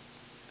that that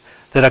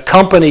a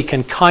company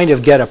can kind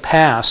of get a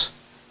pass.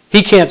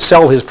 He can't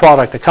sell his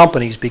product to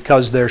companies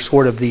because they're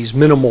sort of these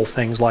minimal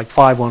things like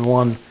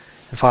 511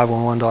 and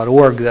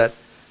 511.org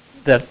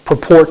that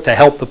purport to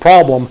help the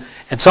problem,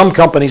 and some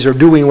companies are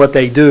doing what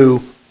they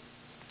do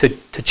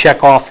to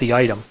check off the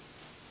item.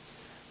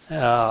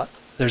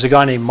 There's a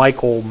guy named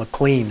Michael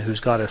McLean who's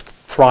got a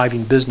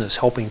thriving business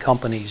helping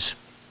companies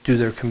do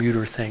their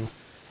commuter thing.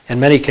 In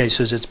many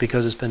cases, it's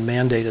because it's been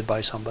mandated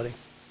by somebody.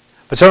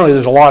 But certainly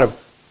there's a lot of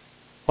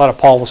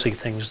policy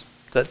things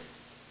that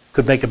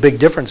could make a big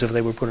difference if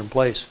they were put in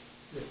place.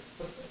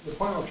 The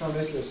point I'm trying to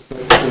make is that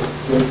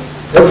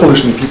the air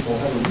pollution people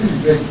have a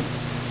really big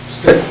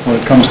stick when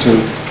it comes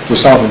to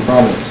solving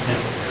problems.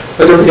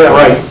 Yeah,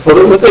 right.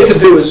 Well, what they could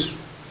do is,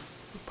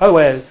 by the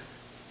way,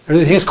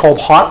 there are things called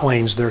hot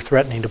lanes they're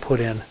threatening to put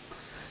in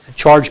and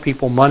charge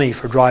people money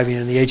for driving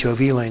in the HOV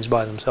lanes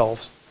by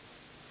themselves.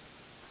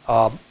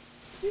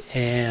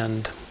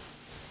 And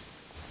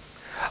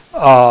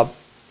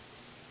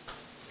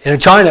in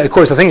China, of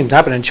course, the thing that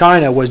happened in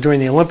China was during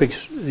the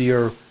Olympics,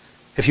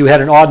 if you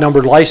had an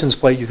odd-numbered license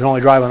plate, you could only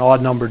drive on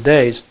odd-numbered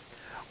days,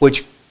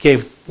 which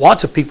gave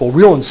lots of people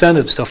real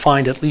incentives to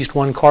find at least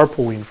one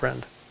carpooling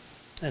friend.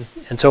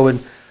 And so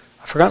I've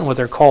forgotten what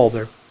they're called.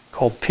 They're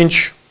called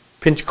pinch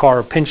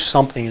car, pinch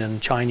something in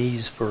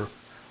Chinese for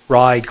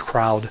ride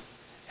crowd.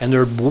 And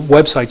there are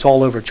websites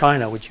all over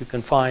China which you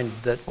can find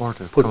that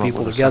put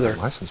people together.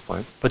 License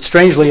plate. But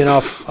strangely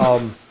enough,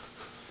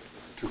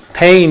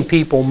 paying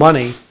people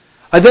money.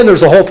 And then there's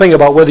the whole thing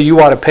about whether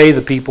you ought to pay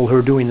the people who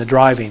are doing the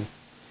driving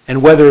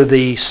and whether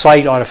the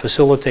site ought to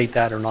facilitate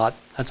that or not.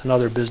 That's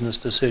another business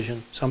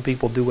decision. Some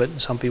people do it and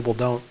some people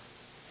don't.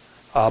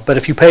 But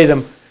if you pay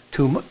them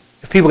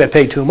if people get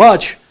paid too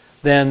much,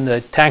 then the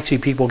taxi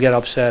people get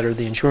upset or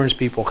the insurance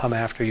people come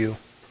after you.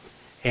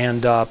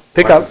 And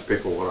License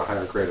people want a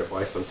higher grade of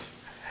license.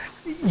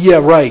 Yeah,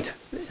 right.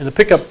 And the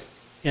pickup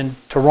in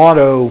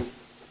Toronto,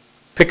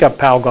 Pickup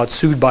Pal got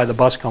sued by the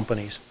bus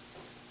companies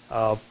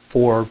and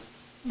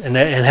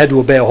had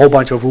to obey a whole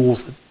bunch of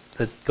rules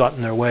that got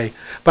in their way.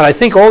 But I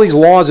think all these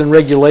laws and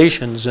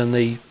regulations and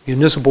the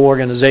municipal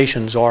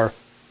organizations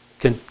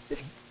can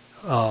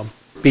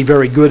be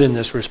very good in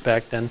this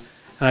respect. And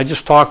I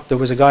just talked, there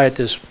was a guy at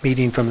this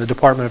meeting from the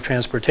Department of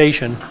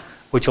Transportation,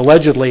 which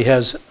allegedly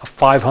has a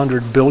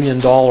 $500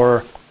 billion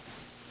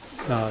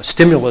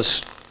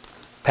stimulus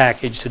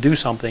package to do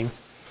something.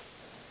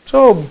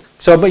 The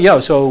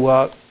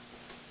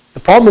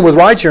problem with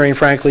ride sharing,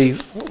 frankly,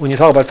 when you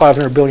talk about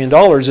 $500 billion,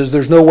 is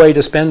there's no way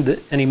to spend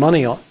any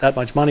money on that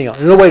much money on it.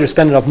 There's no way to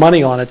spend enough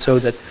money on it so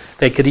that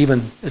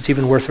it's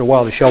even worth their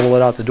while to shovel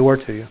it out the door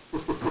to you.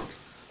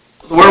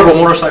 The wearable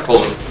motorcycle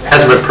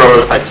hasn't been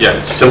prototyped yet,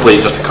 it's simply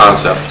just a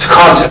concept. It's a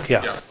concept, yeah.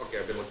 Okay,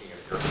 I've been looking at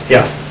it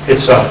here.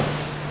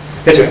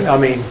 Yeah, I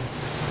mean,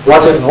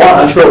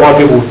 I'm sure a lot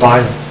of people would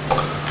buy them.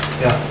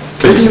 Yeah.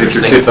 Can you pick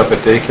your kids up at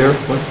daycare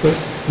with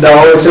this?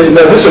 No, this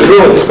is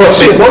really, well,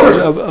 see,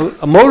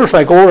 a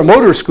motorcycle or a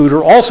motor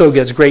scooter also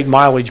gets great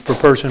mileage per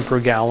person per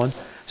gallon.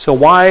 So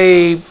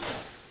why,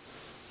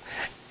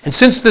 and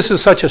since this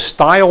is such a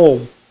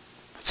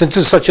since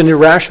it's such an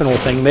irrational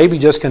thing, maybe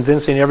just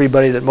convincing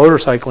everybody that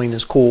motorcycling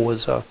is cool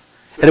is, and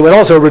it would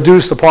also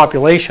reduce the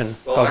population.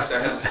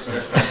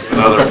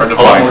 Another friend of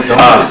mine.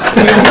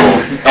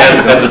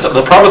 And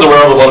the problem with the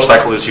wearable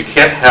motorcycle is you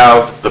can't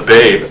have the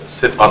babe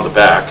sit on the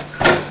back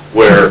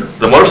where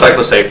the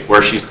motorcyclists say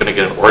where she's going to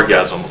get an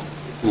orgasm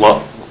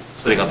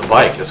sitting on the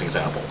bike, as an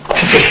example.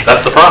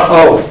 That's the problem.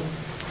 Oh.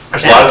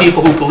 There's a lot of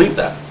people who believe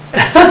that.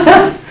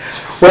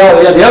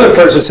 Well, yeah, the other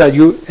person said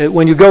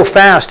when you go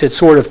fast, it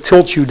sort of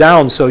tilts you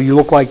down, so you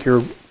look like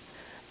you're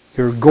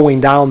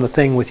going down the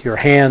thing with your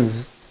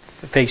hands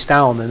face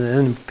down, and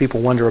then people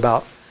wonder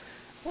about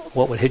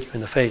what would hit you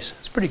in the face.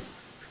 It's pretty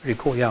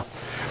cool, yeah.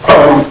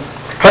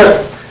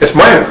 It's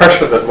my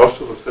impression that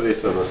most of the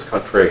cities in this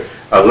country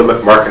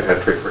limit market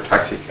entry for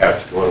taxi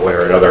cabs one way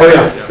or another. Oh,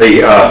 yeah.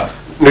 The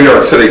New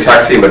York City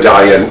taxi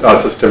medallion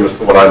system is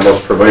the one I'm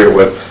most familiar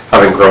with,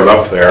 having grown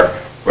up there,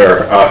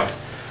 where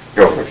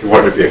if you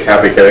wanted to be a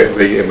cabbie,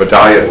 the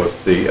medallion was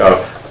the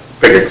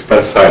big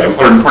expense item.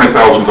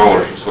 $120,000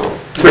 or so.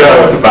 Yeah,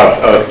 it was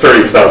about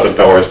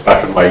 $30,000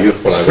 back in my youth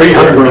when I was there.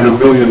 $300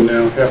 million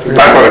now.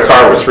 Back when a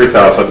car was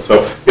 $3,000,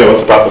 so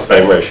it's about the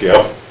same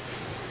ratio.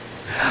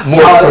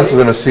 More expensive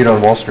than a seat on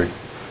Wall Street.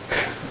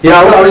 Yeah,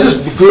 I was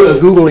just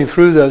Googling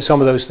through some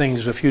of those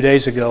things a few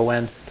days ago,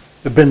 and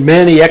there have been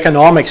many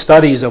economic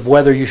studies of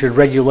whether you should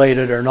regulate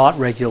it or not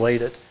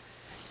regulate it.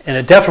 And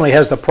it definitely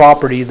has the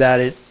property that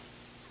it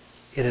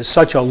is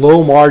such a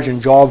low margin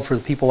job for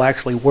the people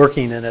actually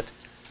working in it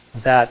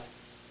that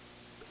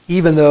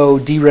even though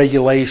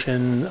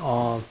deregulation,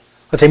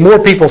 let's say more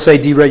people say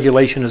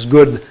deregulation is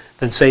good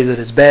than say that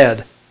it's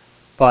bad,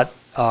 but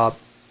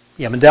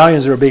yeah,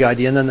 medallions are a big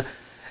idea. And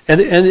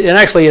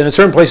actually, in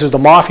certain places, the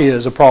mafia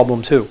is a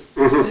problem too.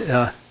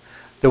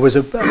 There was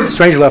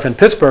strangely enough in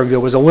Pittsburgh, there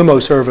was a limo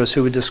service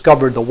who had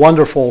discovered the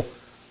wonderful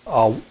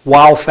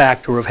wow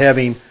factor of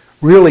having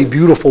really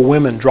beautiful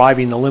women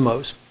driving the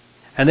limos.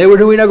 And they were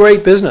doing a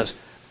great business,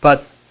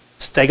 but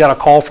they got a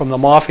call from the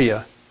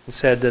mafia and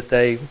said that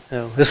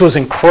this was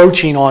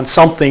encroaching on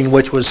something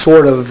which was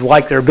sort of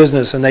like their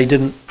business, and they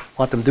didn't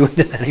want them doing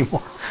it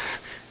anymore.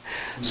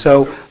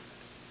 So,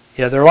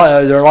 yeah, there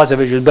are lots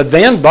of issues. But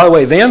by the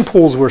way, van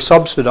pools were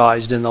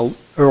subsidized in the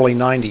early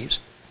 90s,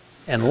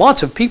 and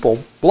lots of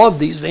people loved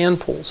these van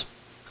pools.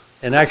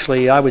 And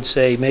actually, I would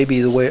say maybe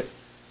there's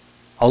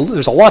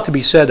a lot to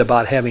be said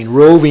about having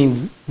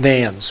roving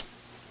vans.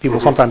 People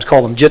sometimes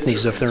call them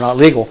jitneys if they're not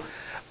legal,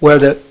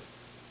 where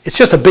it's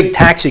just a big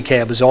taxi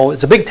cab is all.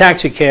 It's a big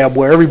taxi cab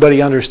where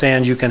everybody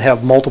understands you can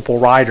have multiple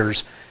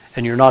riders,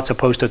 and you're not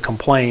supposed to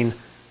complain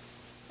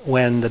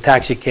when the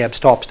taxi cab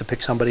stops to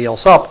pick somebody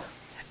else up.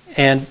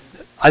 And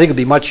I think it'd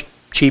be much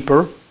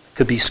cheaper. It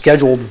could be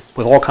scheduled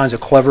with all kinds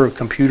of clever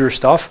computer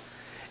stuff,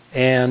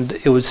 and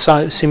it would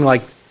seem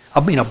like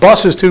a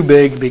bus is too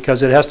big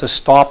because it has to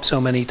stop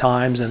so many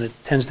times, and it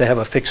tends to have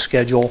a fixed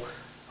schedule.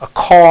 A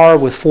car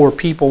with 4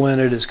 people in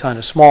it is kind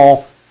of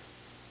small.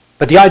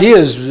 But the idea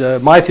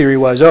is, my theory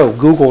was,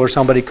 Google or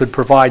somebody could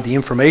provide the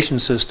information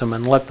system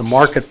and let the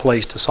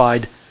marketplace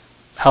decide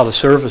how to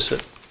service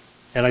it.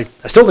 And I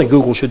still think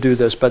Google should do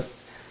this, but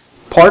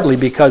partly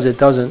because it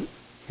doesn't,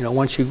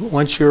 once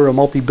you're a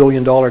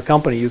multi-billion-dollar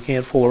company, you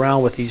can't fool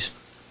around with these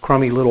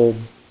crummy little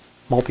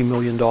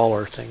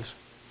multi-million-dollar things.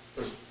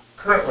 There's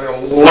currently a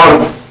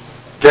lot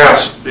of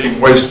gas being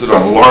wasted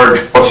on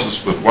large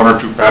buses with 1 or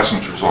 2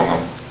 passengers on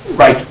them.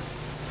 Right.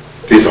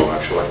 Diesel,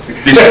 actually.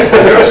 Diesel,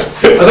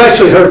 yes. I've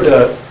actually heard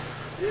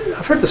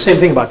the same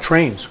thing about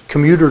trains,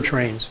 commuter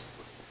trains.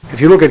 If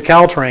you look at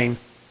Caltrain,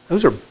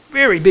 those are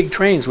very big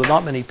trains with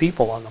not many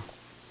people on them.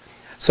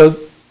 So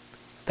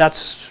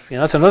that's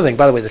another thing.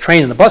 By the way, the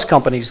train and the bus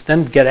companies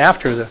then get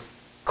after the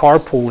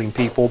carpooling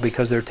people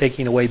because they're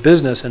taking away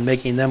business and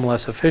making them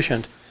less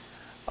efficient.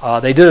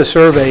 They did a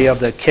survey of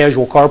the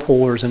casual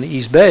carpoolers in the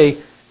East Bay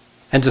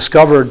and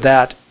discovered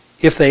that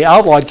if they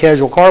outlawed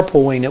casual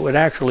carpooling, it would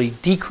actually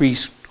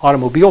decrease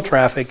automobile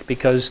traffic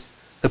because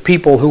the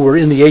people who were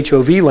in the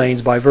HOV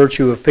lanes by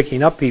virtue of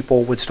picking up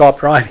people would stop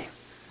driving.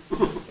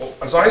 Well,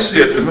 as I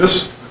see it,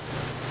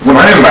 when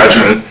I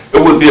imagine it,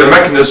 it would be a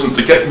mechanism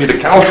to get me to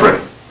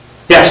Caltrain.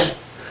 Yes.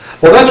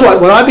 Well, that's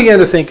what I began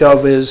to think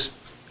of is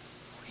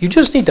you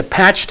just need to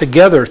patch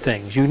together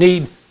things. You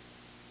need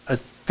a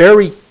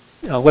very,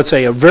 let's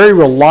say, a very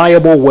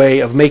reliable way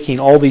of making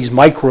all these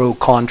micro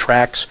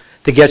contracts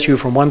to get you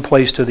from one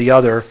place to the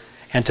other,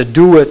 and to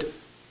do it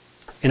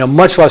in a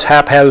much less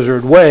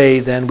haphazard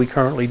way than we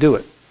currently do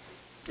it.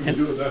 And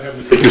do it without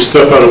having to take your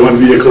stuff out of one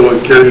vehicle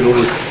and carry it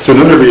over to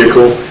another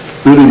vehicle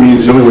really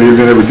means the only way you're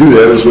going to ever do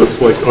that is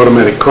with like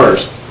automatic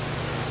cars.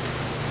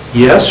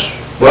 Yes.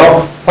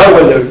 Well, by the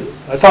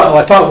way, I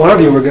thought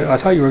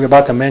you were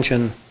about to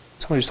mention,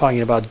 somebody was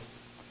talking about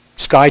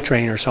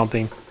SkyTrain or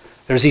something.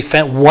 There's these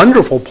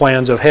wonderful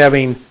plans of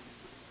having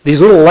these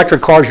little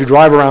electric cars you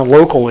drive around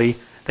locally,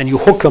 then you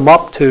hook them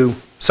up to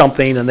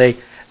something and then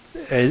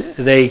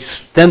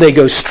they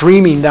go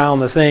streaming down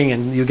the thing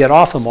and you get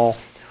off them all.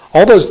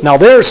 All those, now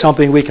there's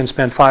something we can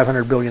spend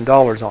 $500 billion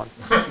on.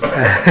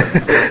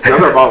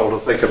 Another model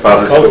to think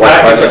about is the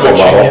white bicycle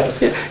model.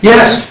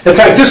 Yes, in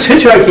fact, this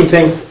hitchhiking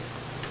thing,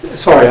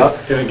 sorry,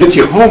 It gets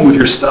you home with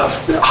your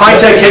stuff.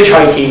 high-tech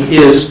hitchhiking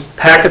is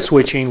packet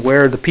switching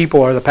where the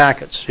people are the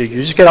packets. So you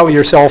just get out with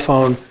your cell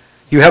phone,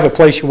 you have a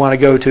place you want to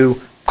go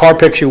to, car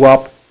picks you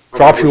up,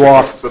 drops you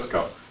off.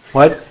 Francisco.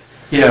 What?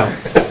 Yeah.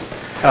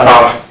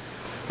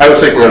 I was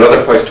thinking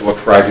another place to look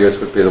for ideas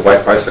would be the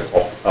white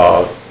bicycle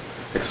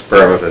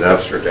experiment in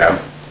Amsterdam.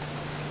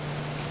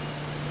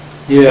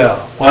 Yeah.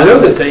 Well, I know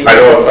that I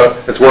know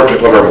it's worked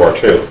at Livermore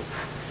too.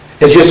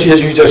 it's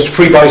just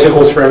free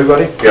bicycles for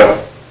everybody.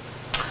 Yeah.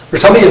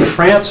 There's something in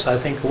France, I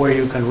think, where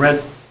you can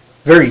rent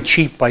very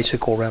cheap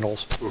bicycle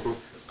rentals.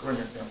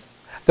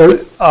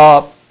 There,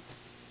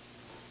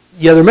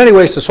 yeah, there are many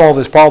ways to solve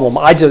this problem.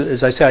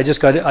 As I say,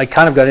 I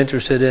kind of got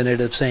interested in it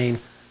of saying,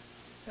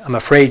 I'm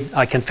afraid,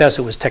 I confess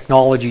it was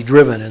technology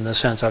driven in the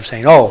sense of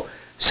saying, oh,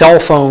 cell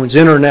phones,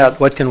 internet,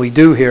 what can we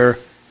do here?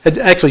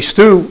 Actually,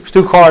 Stu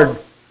Card,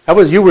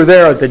 you were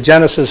there at the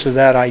genesis of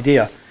that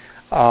idea,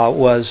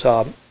 this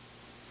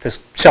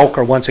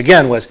Selker once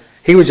again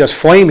he was just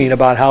flaming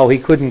about how he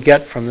couldn't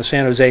get from the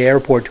San Jose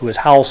airport to his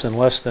house in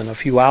less than a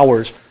few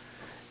hours.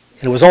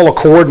 And it was all a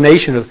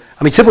coordination of,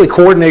 simply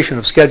coordination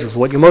of schedules.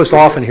 What you most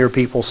often hear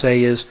people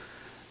say is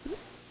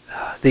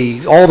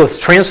all the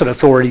transit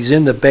authorities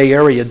in the Bay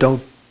Area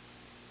don't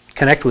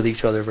connect with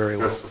each other very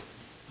well.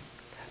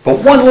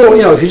 But one little,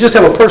 if you just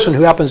have a person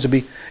who happens to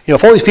be,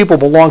 if all these people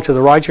belong to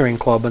the ride-sharing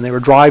club and they were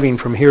driving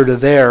from here to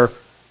there,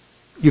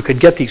 you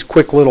could get these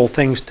quick little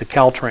things to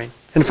Caltrain.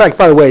 In fact,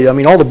 by the way,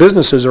 all the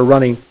businesses are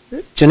running,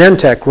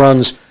 Genentech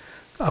runs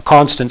a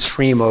constant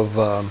stream of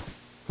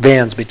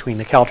vans between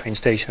the Caltrain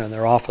station and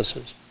their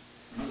offices.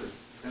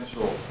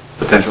 Another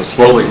potential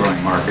slowly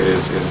growing market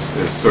is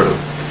sort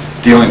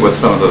of dealing with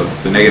some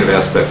of the negative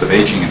aspects of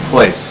aging in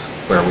place,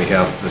 where we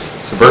have this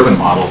suburban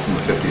model from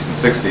the 50s and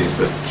 60s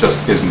that just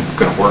isn't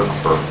going to work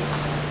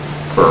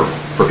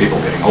for people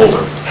getting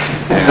older.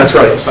 And That's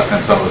right. And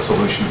some of the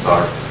solutions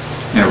are,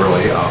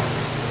 really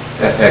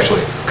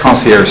actually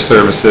concierge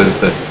services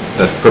that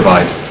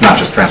provide not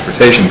just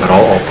transportation, but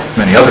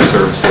many other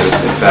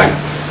services. In fact,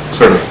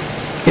 sort of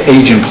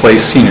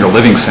age-in-place senior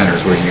living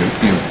centers where you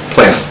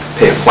pay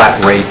a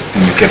flat rate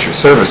and you get your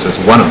services,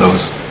 one of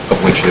those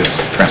of which is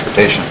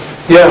transportation.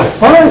 Yeah,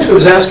 well, I actually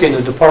was asking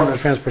the Department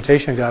of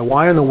Transportation guy,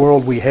 why in the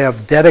world we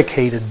have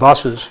dedicated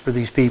buses for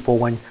these people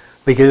when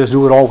we could just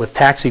do it all with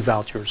taxi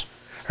vouchers,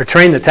 or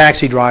train the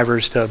taxi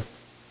drivers to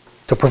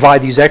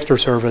provide these extra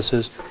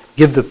services,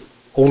 give the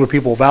older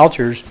people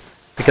vouchers,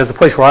 because the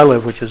place where I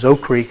live, which is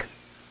Oak Creek,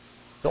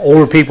 the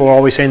older people are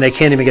always saying they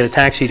can't even get a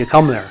taxi to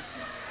come there.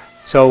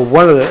 So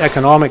one of the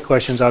economic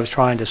questions I was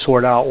trying to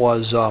sort out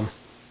was,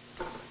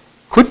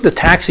 could the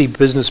taxi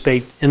business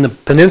in the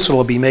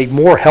peninsula be made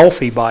more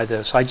healthy by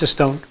this? The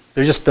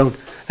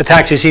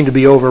taxis seem to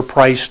be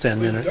overpriced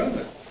and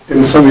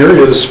In some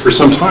areas for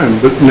some time,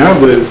 but now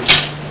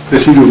they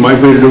seem to have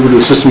migrated over to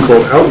a system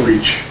called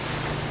Outreach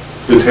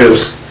that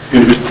has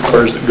individual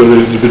cars that go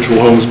to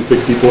individual homes and pick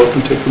people up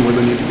and take them where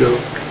they need to go.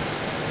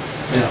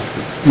 Yeah.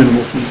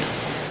 Minimal fee.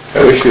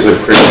 I wish these are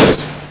Christmas.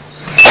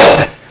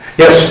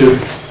 Yes, Stu.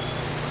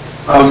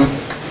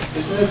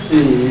 Isn't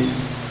it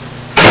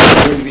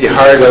going to be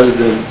hard other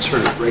than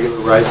sort of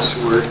regular rights to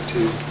work to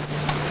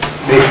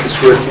make this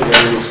work in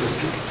areas with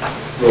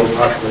low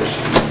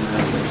population?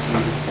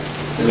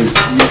 At least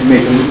you can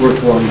make it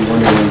work along the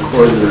 101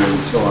 corridor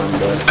and so on,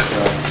 but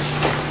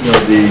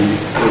the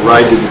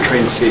ride to the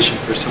train station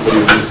for somebody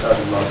who lives out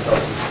in Los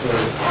Altos,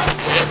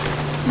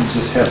 you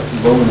just have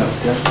low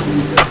enough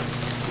density that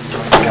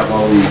you have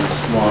all these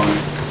long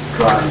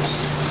drives.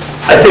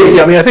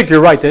 I think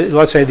you're right.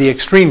 Let's say the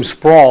extreme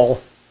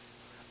sprawl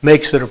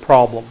makes it a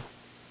problem.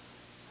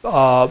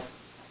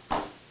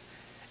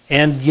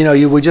 And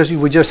you would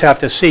just have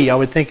to see. I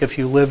would think if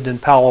you lived in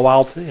Palo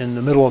Alto, in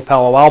the middle of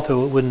Palo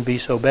Alto, it wouldn't be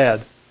so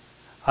bad.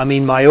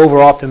 My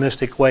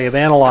over-optimistic way of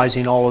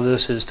analyzing all of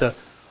this is to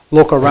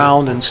look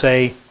around and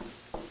say,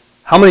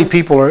 how many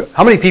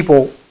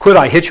people could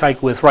I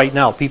hitchhike with right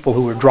now? People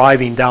who are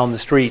driving down the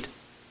street,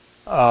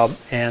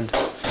 and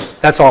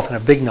that's often a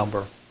big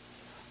number.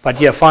 But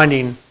yeah,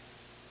 finding.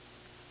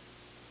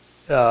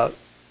 Well,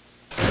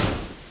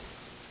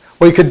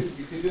 you could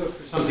do it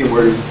for something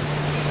where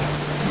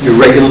you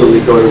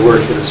regularly go to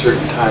work at a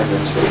certain time,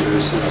 and so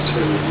there's a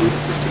sort of route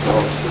that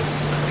develops of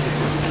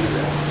people who do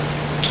that.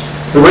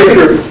 The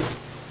regular,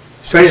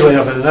 strangely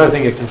enough, another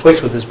thing that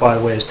conflicts with this, by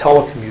the way, is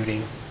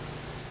telecommuting.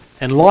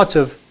 And lots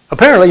of,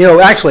 apparently,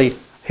 actually,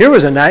 here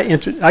was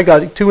I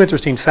got two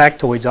interesting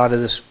factoids out of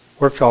this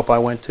workshop I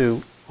went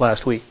to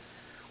last week.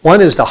 One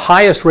is the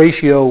highest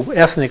ratio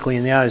ethnically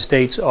in the United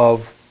States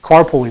of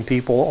carpooling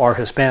people are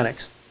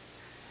Hispanics.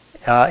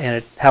 and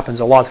it happens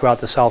a lot throughout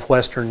the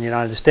southwestern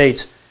United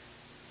States.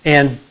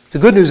 And the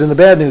good news and the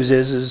bad news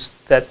is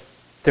that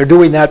they're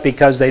doing that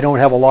because they don't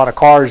have a lot of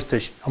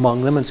cars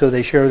among them, and so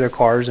they share their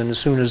cars, and as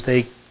soon as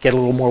they get a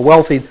little more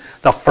wealthy,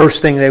 the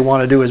first thing they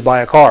want to do is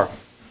buy a car.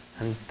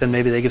 And then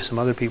maybe they give some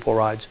other people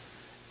rides.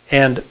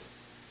 And I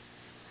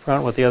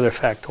forgot what the other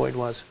factoid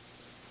was.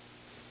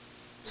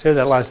 Say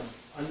that last.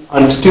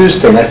 On Stu's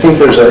thing, I think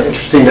there's an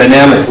interesting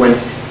dynamic. When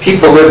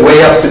people live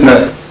way up in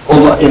the,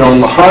 in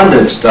the Honda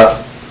and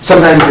stuff,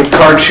 sometimes they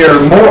card share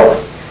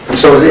more. And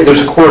so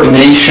there's a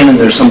coordination and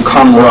there's some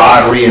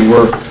camaraderie, and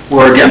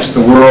we're against the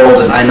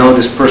world, and I know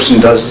this person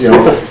does,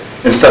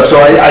 and stuff.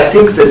 So I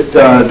think that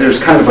there's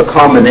kind of a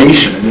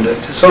combination, and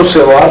it's a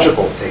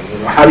sociological thing.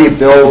 How do you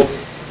build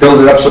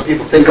it up so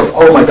people think of,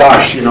 oh my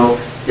gosh,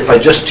 if I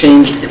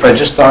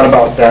just thought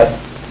about that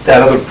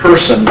other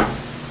person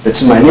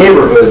that's in my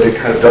neighborhood that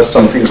kind of does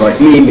some things like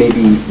me,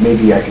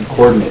 maybe I can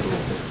coordinate a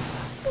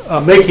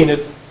little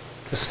bit.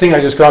 This thing I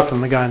just got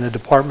from the guy in the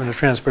Department of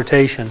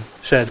Transportation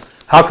said,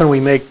 how can we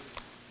make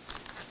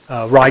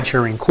ride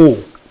sharing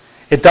cool?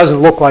 It doesn't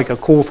look like a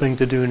cool thing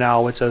to do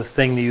now. It's a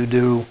thing that you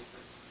do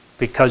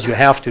because you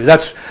have to.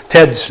 That's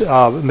Ted's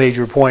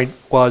major point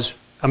was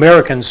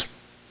Americans,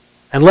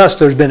 unless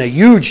there's been a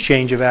huge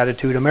change of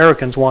attitude,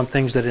 Americans want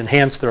things that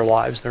enhance their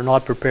lives. They're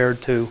not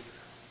prepared to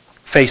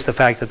face the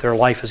fact that their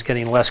life is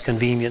getting less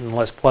convenient and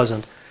less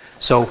pleasant.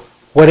 So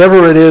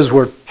whatever it is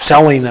we're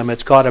selling them,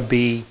 it's got to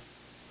be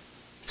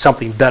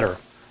something better,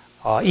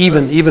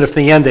 even if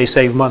in the end they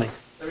save money.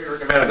 Let me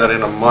recommend that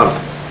in a month,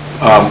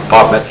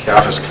 Bob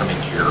Metcalf is coming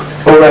here.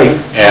 Oh, right.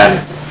 And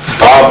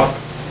Bob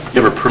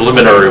gave a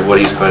preliminary of what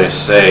he's going to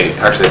say,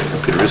 actually at the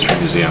Computer History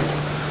Museum,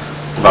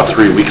 about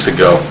 3 weeks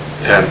ago,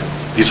 and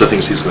these are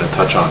things he's going to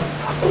touch on.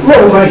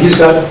 Well, right, he's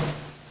got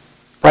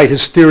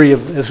his theory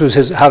of this was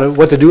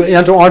what to do.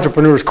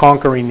 Entrepreneurs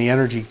conquering the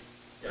energy.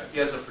 Yeah, he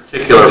has a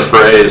particular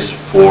phrase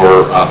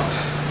for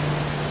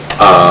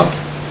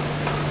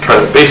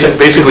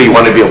basically you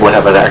want to be able to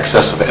have an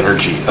excess of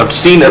energy,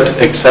 obscene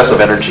excess of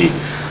energy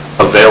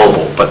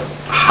available, but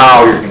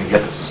how you're going to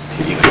get this is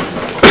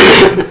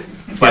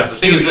But the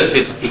thing is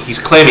this: he's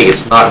claiming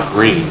it's not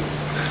green.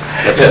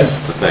 That's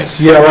the thing.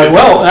 Yeah, right.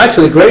 Well,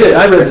 actually,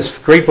 I read this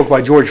great book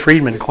by George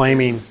Friedman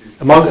claiming,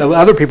 among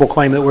other people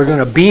claim that we're going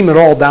to beam it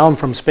all down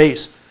from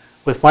space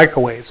with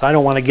microwaves. I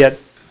don't want to get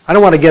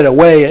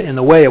away in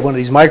the way of one of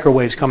these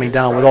microwaves coming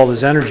down with all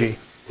this energy.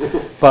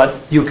 But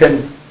you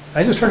can.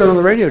 I just heard it on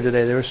the radio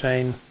today. They were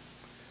saying,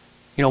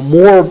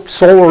 more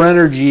solar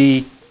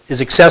energy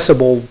is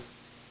accessible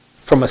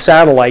from a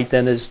satellite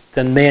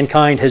than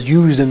mankind has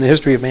used in the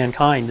history of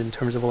mankind in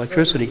terms of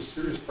electricity. There's a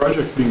serious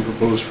project being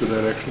proposed for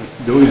that, actually,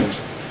 billions.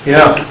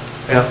 Yeah.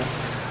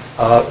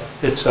 But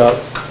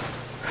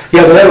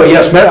anyway,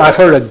 yes, I've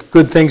heard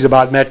good things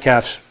about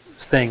Metcalf's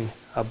thing.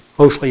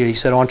 Mostly, he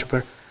said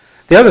entrepreneur.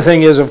 The other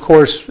thing is, of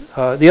course,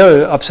 the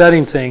other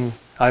upsetting thing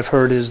I've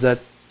heard is that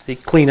the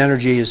clean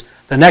energy is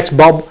the next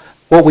bubble.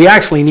 What we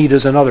actually need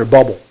is another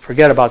bubble.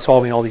 Forget about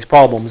solving all these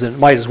problems, and it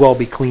might as well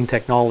be clean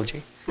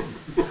technology.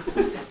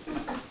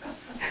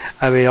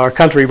 I mean, our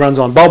country runs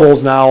on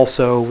bubbles now,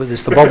 so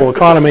it's the bubble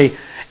economy,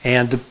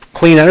 and the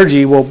clean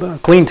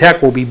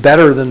tech will be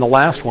better than the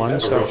last one.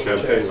 So.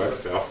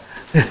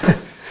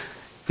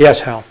 Yes,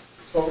 Hal.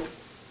 So,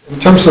 in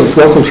terms of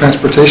local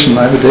transportation,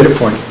 I have a data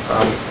point.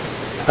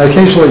 I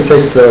occasionally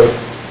take the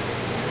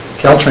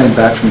Caltrain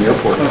back from the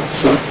airport.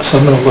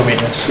 Some of the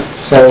luminous.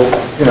 So,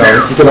 you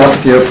get off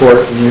at the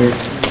airport and you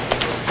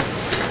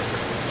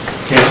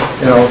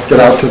get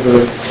out to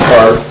the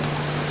car,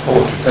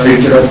 and you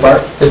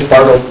hitch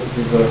BART over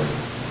to the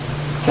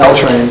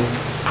Caltrain,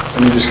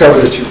 and you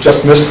discover that you've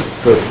just missed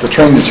the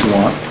train that you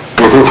want.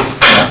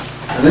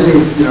 And then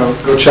you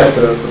go check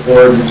the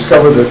board, and you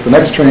discover that the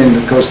next train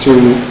that goes through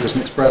is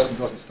an express and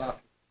doesn't stop.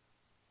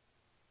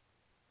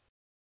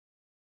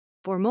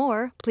 For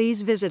more,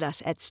 please visit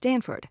us at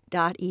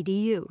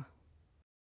stanford.edu.